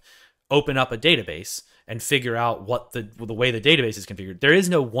to like open up a database and figure out what the way the database is configured. There is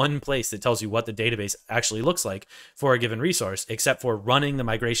no one place that tells you what the database actually looks like for a given resource, except for running the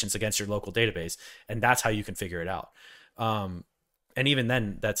migrations against your local database. And that's how you can figure it out. And even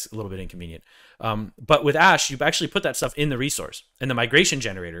then, that's a little bit inconvenient. But with Ash, you actually put that stuff in the resource, and the migration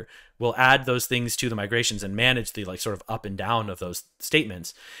generator will add those things to the migrations and manage the like sort of up and down of those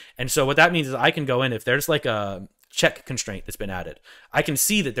statements. And so what that means is I can go in, if there's like a check constraint that's been added, I can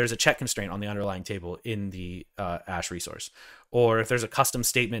see that there's a check constraint on the underlying table in the Ash resource. Or if there's a custom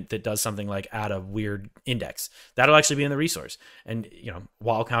statement that does something like add a weird index, that'll actually be in the resource. And, you know,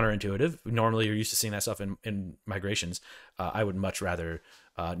 while counterintuitive, normally you're used to seeing that stuff in migrations. I would much rather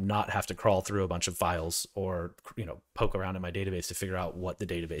not have to crawl through a bunch of files or, you know, poke around in my database to figure out what the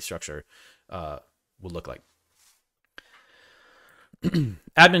database structure will look like.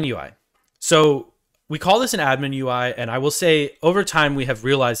 Admin UI. So we call this an admin UI, and I will say over time we have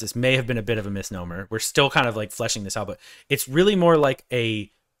realized this may have been a bit of a misnomer. We're still kind of like fleshing this out, but it's really more like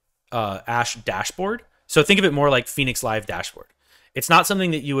a Ash dashboard. So think of it more like Phoenix Live dashboard. It's not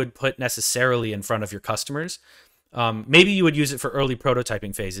something that you would put necessarily in front of your customers. Maybe you would use it for early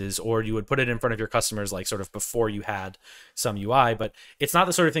prototyping phases, or you would put it in front of your customers like sort of before you had some UI, but it's not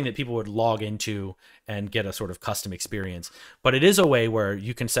the sort of thing that people would log into and get a sort of custom experience. But it is a way where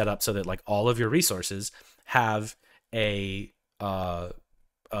you can set up so that like all of your resources have a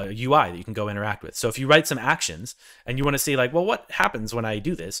UI that you can go interact with. So if you write some actions and you want to see like, well, what happens when I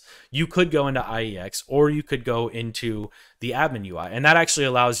do this? You could go into IEX, or you could go into the admin UI. And that actually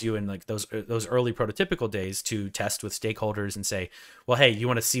allows you in like those early prototypical days to test with stakeholders and say, well, hey, you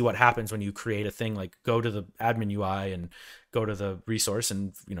want to see what happens when you create a thing, like go to the admin UI and go to the resource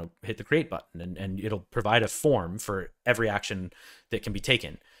and, you know, hit the create button, and it'll provide a form for every action that can be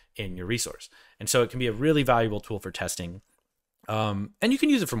taken in your resource. And so it can be a really valuable tool for testing. And you can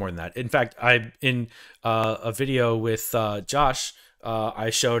use it for more than that. In fact, in a video with Josh, I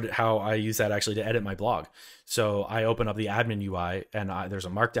showed how I use that actually to edit my blog. So I open up the admin UI, and there's a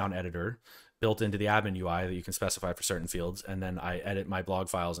markdown editor built into the admin UI that you can specify for certain fields. And then I edit my blog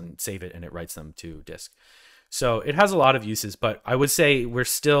files and save it, and it writes them to disk. So it has a lot of uses, but I would say we're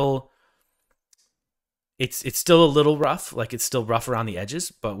still, it's still a little rough. Like it's still rough around the edges,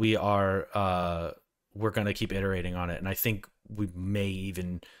 but we're going to keep iterating on it. And I think we may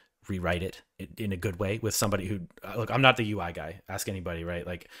even rewrite it in a good way with somebody who, look, I'm not the UI guy. Ask anybody, right?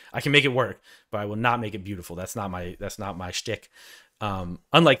 Like, I can make it work, but I will not make it beautiful. That's not my shtick.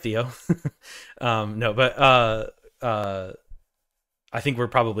 Unlike Theo. No, but I think we're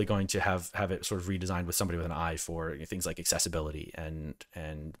probably going to have it sort of redesigned with somebody with an eye for things like accessibility and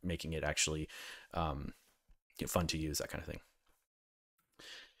making it actually fun to use, that kind of thing.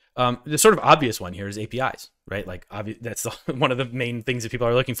 The sort of obvious one here is APIs, right? Like, that's one of the main things that people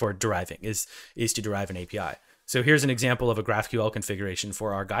are looking for deriving is to derive an API. So here's an example of a GraphQL configuration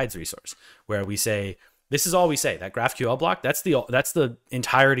for our guides resource, where we say, this is all we say, that GraphQL block, that's the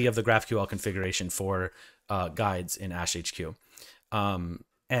entirety of the GraphQL configuration for guides in AshHQ.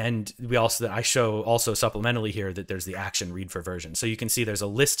 And we also, I show also supplementally here that there's the action read for version. So you can see there's a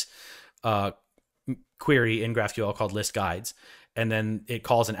list query in GraphQL called list guides, and then it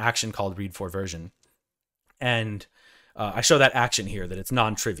calls an action called read for version. And I show that action here, that it's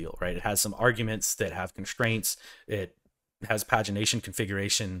non-trivial, right? It has some arguments that have constraints. It has pagination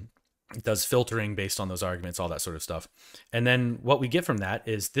configuration. It does filtering based on those arguments, all that sort of stuff. And then what we get from that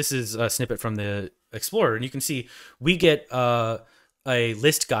is, this is a snippet from the Explorer, and you can see we get a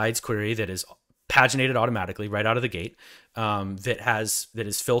list guides query that is paginated automatically right out of the gate, that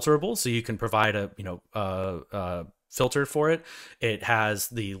is filterable, so you can provide a filter for it. It has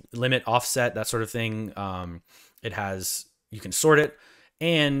the limit, offset, that sort of thing. You can sort it,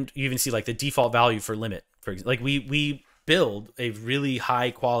 and you even see like the default value for limit. For like we build a really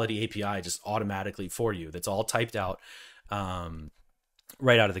high quality API just automatically for you. That's all typed out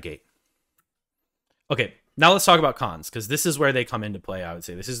right out of the gate. Okay, now let's talk about cons, because this is where they come into play. I would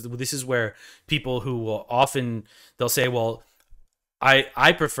say this is where people who will often, they'll say, well,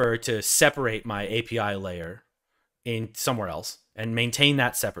 I prefer to separate my API layer in somewhere else and maintain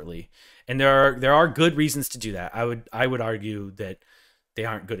that separately. And there are good reasons to do that. I would argue that they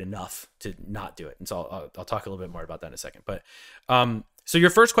aren't good enough to not do it. And so I'll talk a little bit more about that in a second. But so your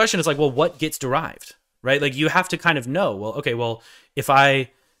first question is like, well, what gets derived, right? Like, you have to kind of know, well, okay, well, if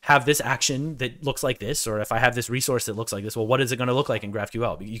I have this action that looks like this, or if I have this resource that looks like this, well, what is it going to look like in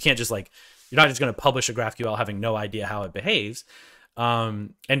GraphQL? You can't just you're not just going to publish a GraphQL having no idea how it behaves.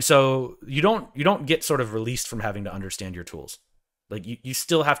 And so you don't get sort of released from having to understand your tools. Like, you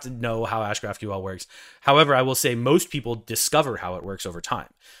still have to know how Ash GraphQL works. However, I will say most people discover how it works over time.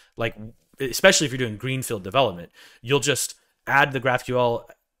 Like, especially if you're doing greenfield development, you'll just add the GraphQL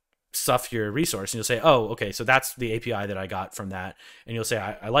stuff to your resource, and you'll say, oh, okay, so that's the API that I got from that. And you'll say,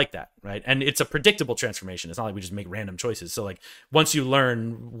 I like that, right? And it's a predictable transformation. It's not like we just make random choices. So like, once you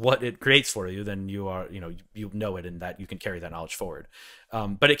learn what it creates for you, then you know it, and that you can carry that knowledge forward.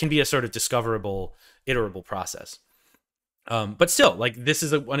 But it can be a sort of discoverable, iterable process. But still, like, this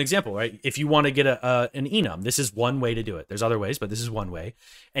is one example, right? If you want to get an enum, this is one way to do it. There's other ways, but this is one way.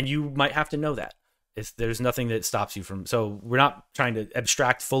 And you might have to know that. There's nothing that stops you from, so we're not trying to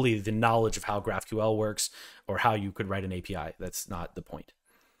abstract fully the knowledge of how GraphQL works or how you could write an API. That's not the point.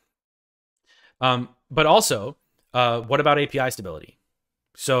 But also, what about API stability?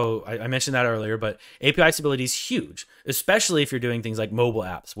 So I mentioned that earlier, but API stability is huge, especially if you're doing things like mobile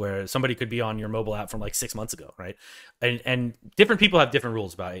apps, where somebody could be on your mobile app from like 6 months ago, right? And different people have different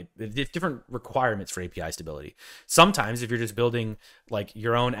rules about it, different requirements for API stability. Sometimes if you're just building like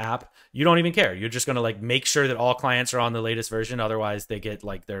your own app, you don't even care. You're just going to like make sure that all clients are on the latest version. Otherwise they get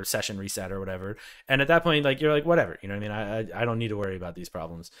like their session reset or whatever. And at that point, like, you're like, whatever, you know what I mean? I don't need to worry about these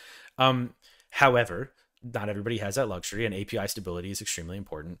problems. However, not everybody has that luxury, and API stability is extremely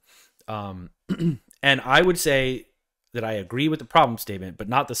important. And I would say that I agree with the problem statement, but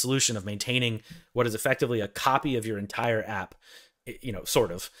not the solution of maintaining what is effectively a copy of your entire app,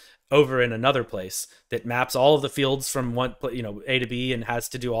 sort of, over in another place that maps all of the fields from one, A to B, and has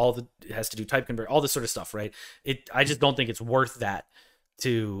to do type convert, all this sort of stuff, right? I just don't think it's worth that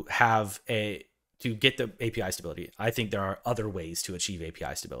to get the API stability. I think there are other ways to achieve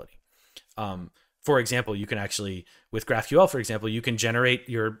API stability. For example, you can actually, with GraphQL, for example, you can generate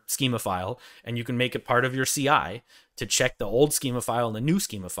your schema file, and you can make it part of your CI to check the old schema file and the new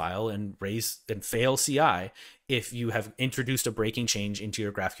schema file and fail CI if you have introduced a breaking change into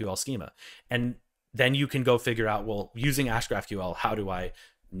your GraphQL schema. And then you can go figure out, well, using Ash GraphQL, how do I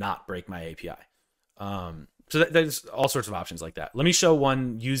not break my API? So there's all sorts of options like that. Let me show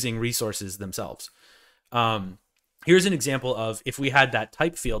one using resources themselves. Here's an example of if we had that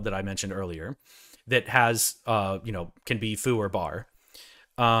type field that I mentioned earlier that has, can be foo or bar.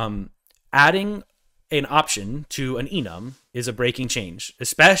 Adding an option to an enum is a breaking change,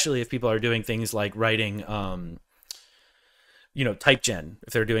 especially if people are doing things like writing type gen,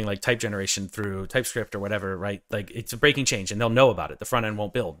 if they're doing like type generation through TypeScript or whatever, right? Like it's a breaking change and they'll know about it. The front end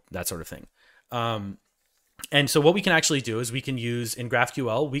won't build, that sort of thing. And so what we can actually do is we can use in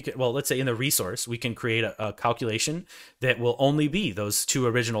GraphQL, well, let's say in the resource, we can create a calculation that will only be those two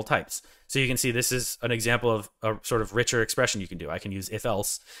original types. So you can see this is an example of a sort of richer expression you can do. I can use if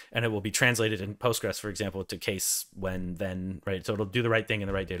else, and it will be translated in Postgres, for example, to case when then, right? So it'll do the right thing in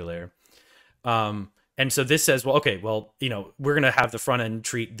the right data layer. And so this says, well, okay, well, we're going to have the front end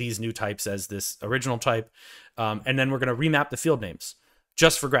treat these new types as this original type. And then we're going to remap the field names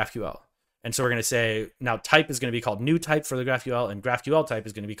just for GraphQL. And so we're going to say now type is going to be called new type for the GraphQL, and GraphQL type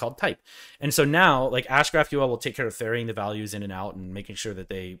is going to be called type. And so now like Ash GraphQL will take care of ferrying the values in and out and making sure that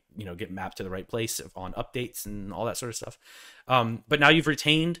they, get mapped to the right place on updates and all that sort of stuff. But now you've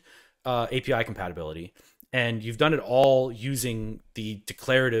retained API compatibility, and you've done it all using the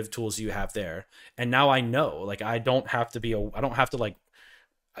declarative tools you have there. And now I know, like, I don't have to like,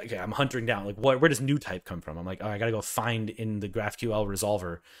 okay, I'm hunting down like where does new type come from? I'm like, oh, I gotta go find in the GraphQL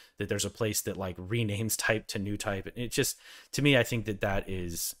resolver that there's a place that like renames type to new type. And it just, to me, I think that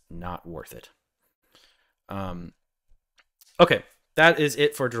is not worth it. Okay, that is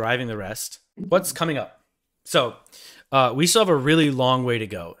it for deriving the rest. What's coming up? So we still have a really long way to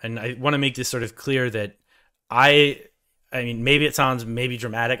go, and I want to make this sort of clear that I mean, maybe it sounds maybe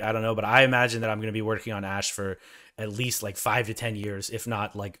dramatic, I don't know, but I imagine that I'm going to be working on Ash for at least like 5 to 10 years, if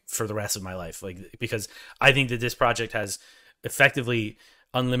not like for the rest of my life. Like, because I think that this project has effectively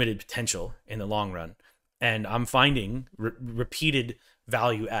unlimited potential in the long run. And I'm finding repeated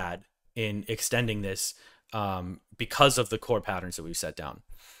value add in extending this because of the core patterns that we've set down.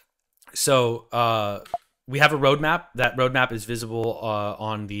 So we have a roadmap. That roadmap is visible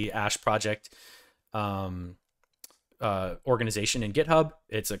on the Ash project organization in GitHub.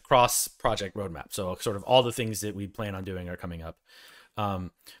 It's a cross-project roadmap. So sort of all the things that we plan on doing are coming up.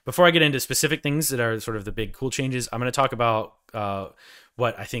 Before I get into specific things that are sort of the big cool changes, I'm going to talk about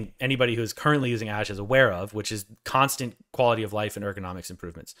what I think anybody who is currently using Ash is aware of, which is constant quality of life and ergonomics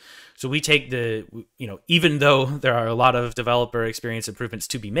improvements. So we take even though there are a lot of developer experience improvements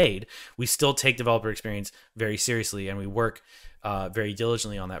to be made, we still take developer experience very seriously, and we work very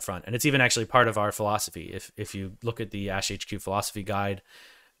diligently on that front. And it's even actually part of our philosophy. If you look at the Ash HQ philosophy guide,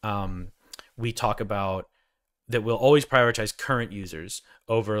 we talk about that we'll always prioritize current users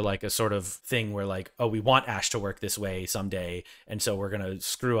over like a sort of thing where like, oh, we want Ash to work this way someday, and so we're going to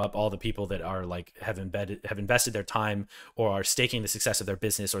screw up all the people that are like have invested their time or are staking the success of their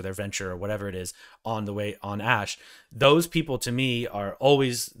business or their venture or whatever it is on Ash. Those people to me are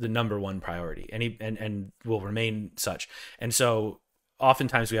always the number one priority, and will remain such. And so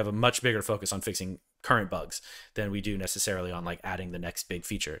oftentimes we have a much bigger focus on fixing current bugs than we do necessarily on like adding the next big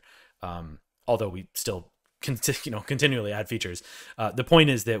feature. Although we still continually add features. The point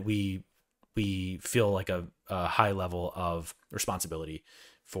is that we feel like a high level of responsibility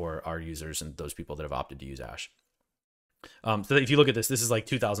for our users and those people that have opted to use Ash. So if you look at this is like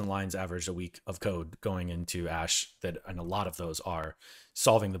 2,000 lines averaged a week of code going into Ash, and a lot of those are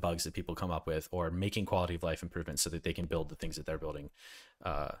solving the bugs that people come up with or making quality of life improvements so that they can build the things that they're building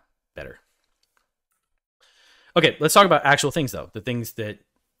better. Okay, let's talk about actual things though.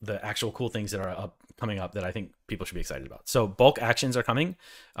 The actual cool things that are coming up that I think people should be excited about. So bulk actions are coming.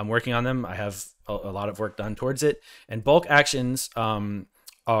 I'm working on them. I have a lot of work done towards it. And bulk actions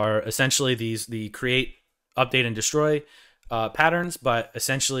are essentially the create, update, and destroy patterns, but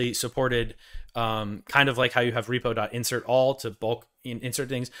essentially supported kind of like how you have repo.insert all to bulk insert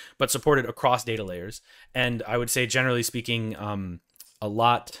things, but supported across data layers. And I would say, generally speaking,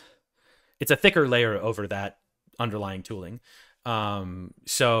 it's a thicker layer over that underlying tooling.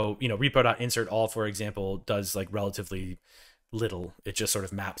 So repo.insert all, for example, does like relatively little. It just sort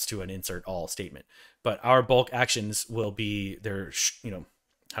of maps to an insert all statement. But our bulk actions will be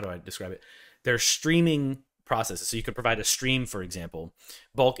how do I describe it? They're streaming processes. So you could provide a stream, for example,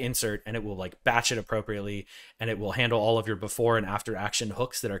 bulk insert, and it will like batch it appropriately, and it will handle all of your before and after action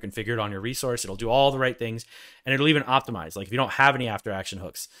hooks that are configured on your resource. It'll do all the right things, and it'll even optimize. Like if you don't have any after action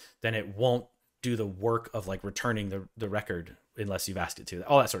hooks, then it won't do the work of like returning the record unless you've asked it to,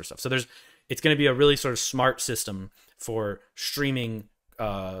 all that sort of stuff. So it's going to be a really sort of smart system for streaming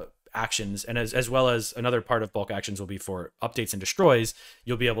actions. And as well as another part of bulk actions will be for updates and destroys.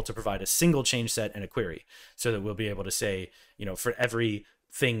 You'll be able to provide a single change set and a query, so that we'll be able to say, for every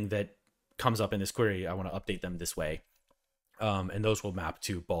thing that comes up in this query, I want to update them this way. And those will map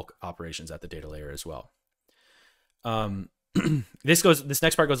to bulk operations at the data layer as well. This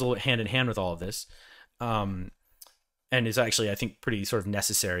next part goes a little hand in hand with all of this, and is actually, I think, pretty sort of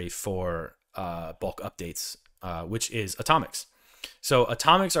necessary for bulk updates which is atomics. So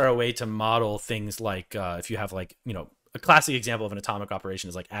atomics are a way to model things like if you have like, a classic example of an atomic operation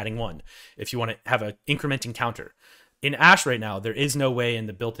is like adding 1. If you want to have an incrementing counter. In Ash right now, there is no way in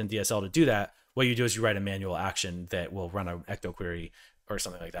the built-in DSL to do that. What you do is you write a manual action that will run an ecto query or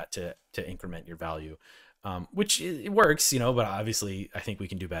something like that to increment your value, which it works, but obviously I think we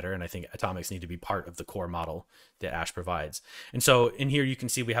can do better. And I think atomics need to be part of the core model that Ash provides. And so in here, you can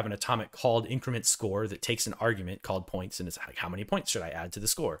see we have an atomic called increment score that takes an argument called points. And it's like, how many points should I add to the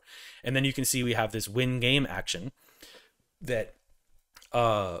score? And then you can see we have this win game action that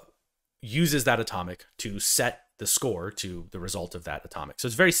uses that atomic to set the score to the result of that atomic. So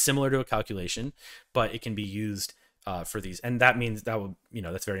it's very similar to a calculation, but it can be used for these. And that means that would,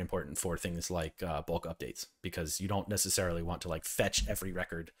 that's very important for things like bulk updates, because you don't necessarily want to like fetch every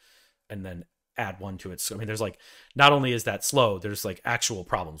record and then add 1 to it. So, I mean, there's like, not only is that slow, there's like actual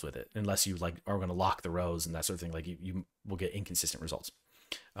problems with it, unless you like are going to lock the rows and that sort of thing. Like you will get inconsistent results.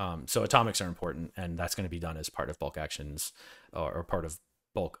 So atomics are important, and that's going to be done as part of bulk actions or part of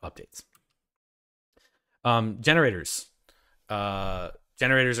bulk updates. Generators.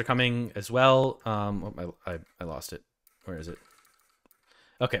 Generators are coming as well. I lost it. Where is it?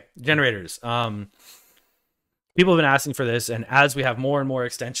 Okay, generators. People have been asking for this, and as we have more and more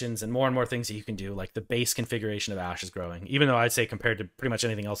extensions and more things that you can do, like the base configuration of Ash is growing. Even though I'd say compared to pretty much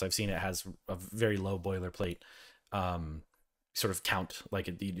anything else I've seen, it has a very low boilerplate sort of count. Like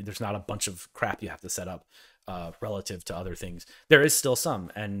there's not a bunch of crap you have to set up relative to other things. There is still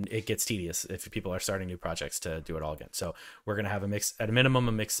some, and it gets tedious if people are starting new projects to do it all again. So we're going to have at a minimum,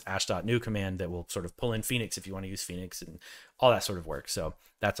 a mix ash.new command that will sort of pull in Phoenix if you want to use Phoenix and all that sort of work. So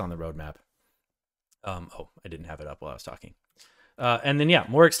that's on the roadmap. Oh, I didn't have it up while I was talking. And then, yeah,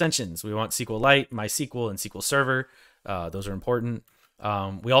 more extensions. We want SQLite, MySQL, and SQL Server. Those are important.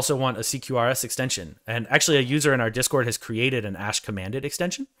 We also want a CQRS extension. And actually, a user in our Discord has created an Ash commanded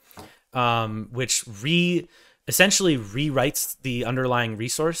extension, which essentially rewrites the underlying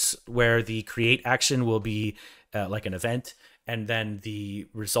resource, where the create action will be like an event, and then the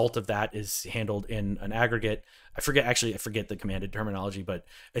result of that is handled in an aggregate. I forget the commanded terminology, but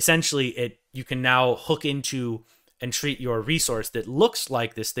essentially you can now hook into and treat your resource that looks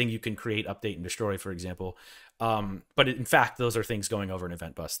like this thing you can create, update, and destroy, for example. But in fact, those are things going over an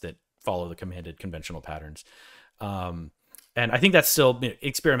event bus that follow the commanded conventional patterns. And I think that's still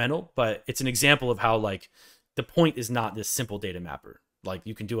experimental, but it's an example of how like the point is not this simple data mapper. Like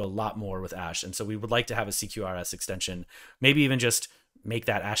you can do a lot more with Ash. And so we would like to have a CQRS extension, maybe even just make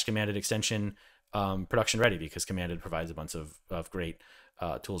that Ash commanded extension production ready, because commanded provides a bunch of great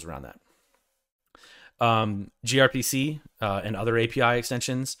tools around that. gRPC and other API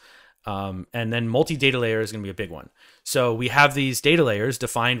extensions. And then multi-data layer is going to be a big one. So we have these data layers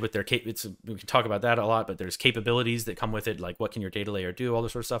defined with their we can talk about that a lot, but there's capabilities that come with it, like what can your data layer do, all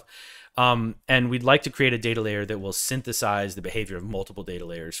this sort of stuff. And we'd like to create a data layer that will synthesize the behavior of multiple data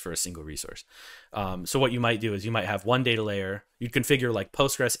layers for a single resource. So what you might do is you might have one data layer, you'd configure like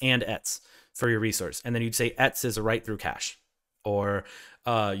Postgres and ETS for your resource, and then you'd say ETS is a write through cache, or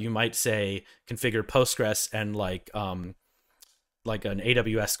you might say configure Postgres and like an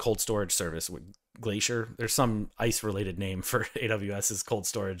AWS cold storage service with Glacier. There's some ice related name for AWS's cold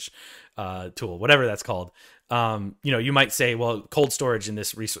storage tool, whatever that's called. You might say, well, cold storage in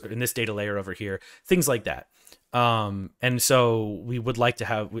this data layer over here, things like that. And so we would like to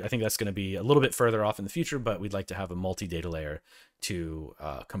have, I think that's going to be a little bit further off in the future, but we'd like to have a multi-data layer to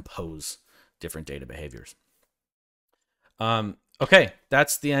compose different data behaviors. Okay,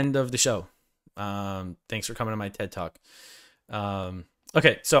 that's the end of the show. Thanks for coming to my TED Talk.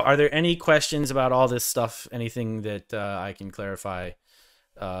 Okay, so are there any questions about all this stuff? Anything that I can clarify?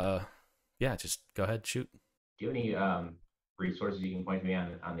 Yeah, just go ahead, shoot. Do you have any resources you can point to me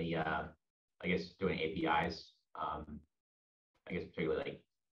on the, I guess, doing APIs? I guess particularly like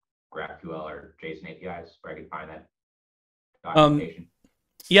GraphQL or JSON APIs, where I could find that documentation?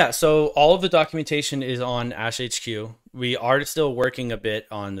 Yeah, so all of the documentation is on Ash HQ. We are still working a bit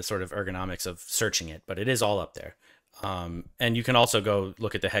on the sort of ergonomics of searching it, but it is all up there. And you can also go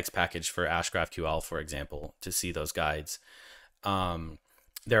look at the hex package for Ash GraphQL, for example, to see those guides.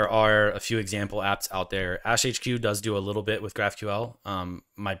 There are a few example apps out there. Ash HQ does do a little bit with GraphQL.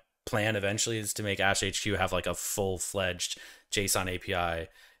 My plan eventually is to make Ash HQ have like a full-fledged JSON API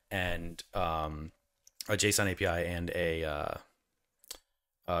and a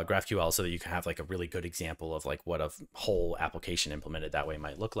GraphQL, so that you can have like a really good example of like what a whole application implemented that way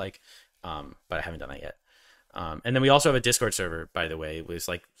might look like. But I haven't done that yet. And then we also have a Discord server, by the way, with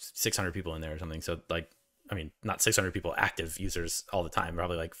like 600 people in there or something. So like, I mean, not 600 people active users all the time,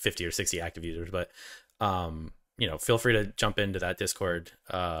 probably like 50 or 60 active users, but You know, feel free to jump into that Discord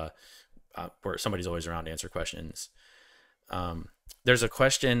where somebody's always around to answer questions. There's a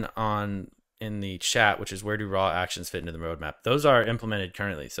question in the chat, which is, where do raw actions fit into the roadmap? Those are implemented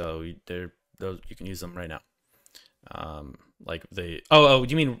currently, so those you can use them right now. Like the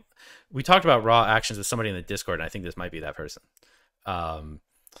you mean we talked about raw actions with somebody in the Discord, and I think this might be that person.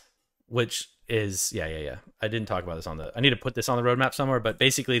 Which is yeah. I didn't talk about this I need to put this on the roadmap somewhere, but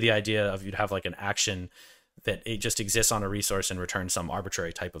basically the idea of you'd have like an action that it just exists on a resource and returns some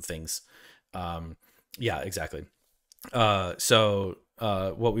arbitrary type of things. Yeah, exactly. So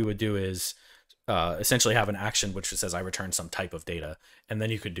what we would do is essentially have an action which says I return some type of data, and then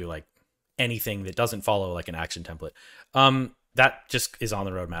you could do like anything that doesn't follow like an action template. That just is on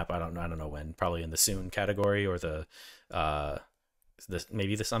the roadmap. I don't know when, probably in the soon category or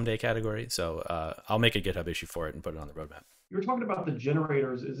maybe the someday category. So I'll make a GitHub issue for it and put it on the roadmap. You were talking about the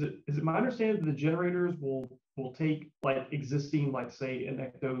generators. Is it my understanding that the generators will take like existing, like say an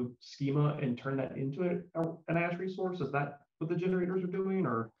Ecto schema and turn that into an Ash resource? Is that what the generators are doing,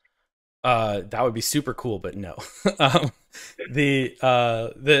 or? That would be super cool, but no.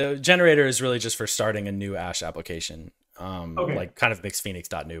 The generator is really just for starting a new Ash application. Okay. Like kind of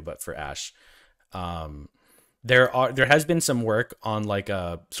mixphoenix.new, but for Ash. There has been some work on like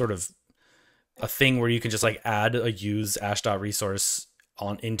a sort of a thing where you can just like add a use ash.resource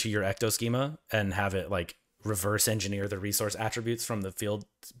into your ecto schema and have it like reverse engineer the resource attributes from the field.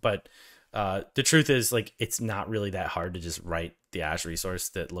 But the truth is, like, it's not really that hard to just write the Ash resource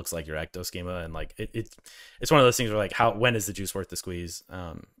that looks like your ecto schema, and like it's one of those things where like when is the juice worth the squeeze?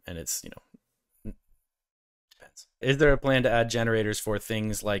 And it's, you know, depends. Is there a plan to add generators for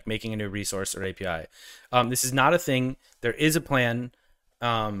things like making a new resource or API? This is not a thing. There is a plan.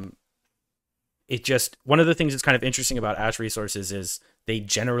 It just, one of the things that's kind of interesting about Ash resources is they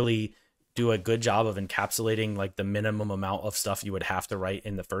generally do a good job of encapsulating like the minimum amount of stuff you would have to write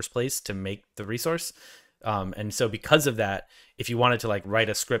in the first place to make the resource. And so because of that, if you wanted to like write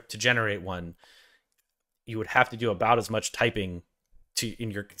a script to generate one, you would have to do about as much typing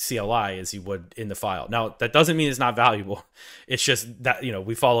in your CLI as you would in the file. Now, that doesn't mean it's not valuable. It's just that, you know,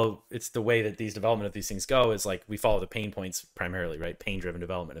 it's the way that these development of these things go, is like we follow the pain points primarily, right? Pain driven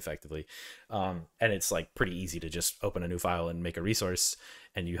development effectively. And it's like pretty easy to just open a new file and make a resource,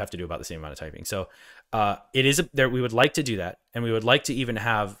 and you have to do about the same amount of typing. So we would like to do that. And we would like to even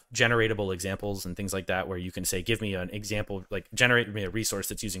have generatable examples and things like that, where you can say, give me an example, like generate me a resource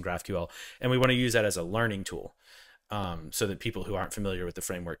that's using GraphQL. And we want to use that as a learning tool. So that people who aren't familiar with the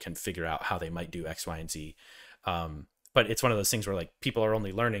framework can figure out how they might do X, Y, and Z. But it's one of those things where like people are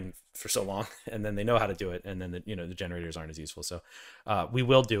only learning for so long, and then they know how to do it, and then the generators aren't as useful. So we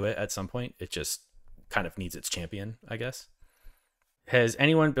will do it at some point. It just kind of needs its champion, I guess. Has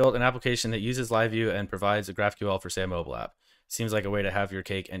anyone built an application that uses LiveView and provides a GraphQL for, say, a mobile app? Seems like a way to have your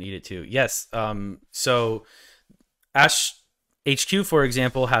cake and eat it too. Yes. So Ash HQ, for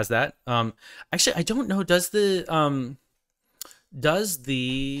example, has that. Actually, I don't know. Does the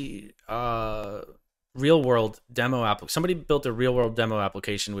real world demo app? Somebody built a real world demo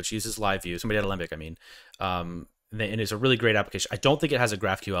application which uses LiveView. Somebody at Alembic, I mean, and it's a really great application. I don't think it has a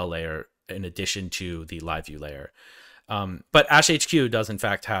GraphQL layer in addition to the LiveView layer. But Ash HQ does in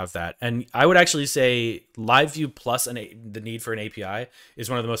fact have that. And I would actually say LiveView plus the need for an API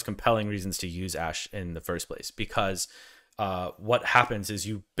is one of the most compelling reasons to use Ash in the first place, because what happens is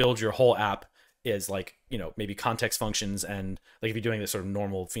you build your whole app is like, you know, maybe context functions, and like if you're doing this sort of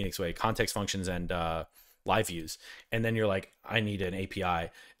normal Phoenix way, context functions and live views, and then you're like, I need an API,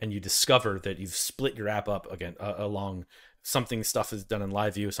 and you discover that you've split your app up again along stuff is done in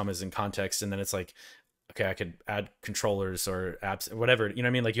live view, some is in context, and then it's like, okay, I could add controllers or apps, whatever, you know what I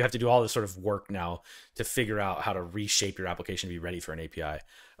mean? Like you have to do all this sort of work now to figure out how to reshape your application to be ready for an API.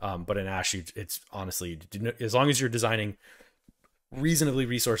 But in Ash, it's honestly, as long as you're designing reasonably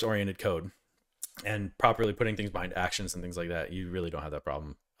resource-oriented code and properly putting things behind actions and things like that, you really don't have that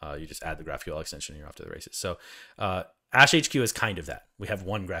problem. You just add the GraphQL extension and you're off to the races. So Ash HQ is kind of that. We have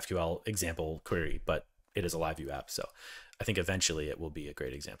one GraphQL example query, but it is a live view app. So I think eventually it will be a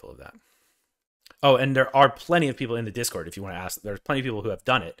great example of that. Oh, and there are plenty of people in the Discord, if you want to ask. There's plenty of people who have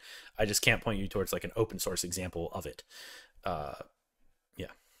done it. I just can't point you towards like an open source example of it.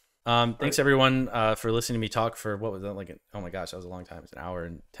 Yeah. Thanks everyone for listening to me talk for, what was that, like, oh my gosh, that was a long time. It's an hour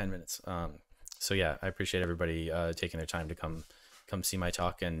and 10 minutes. So yeah, I appreciate everybody taking their time to come see my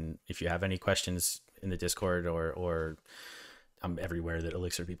talk. And if you have any questions in the Discord, or I'm everywhere that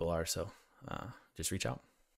Elixir people are, so just reach out.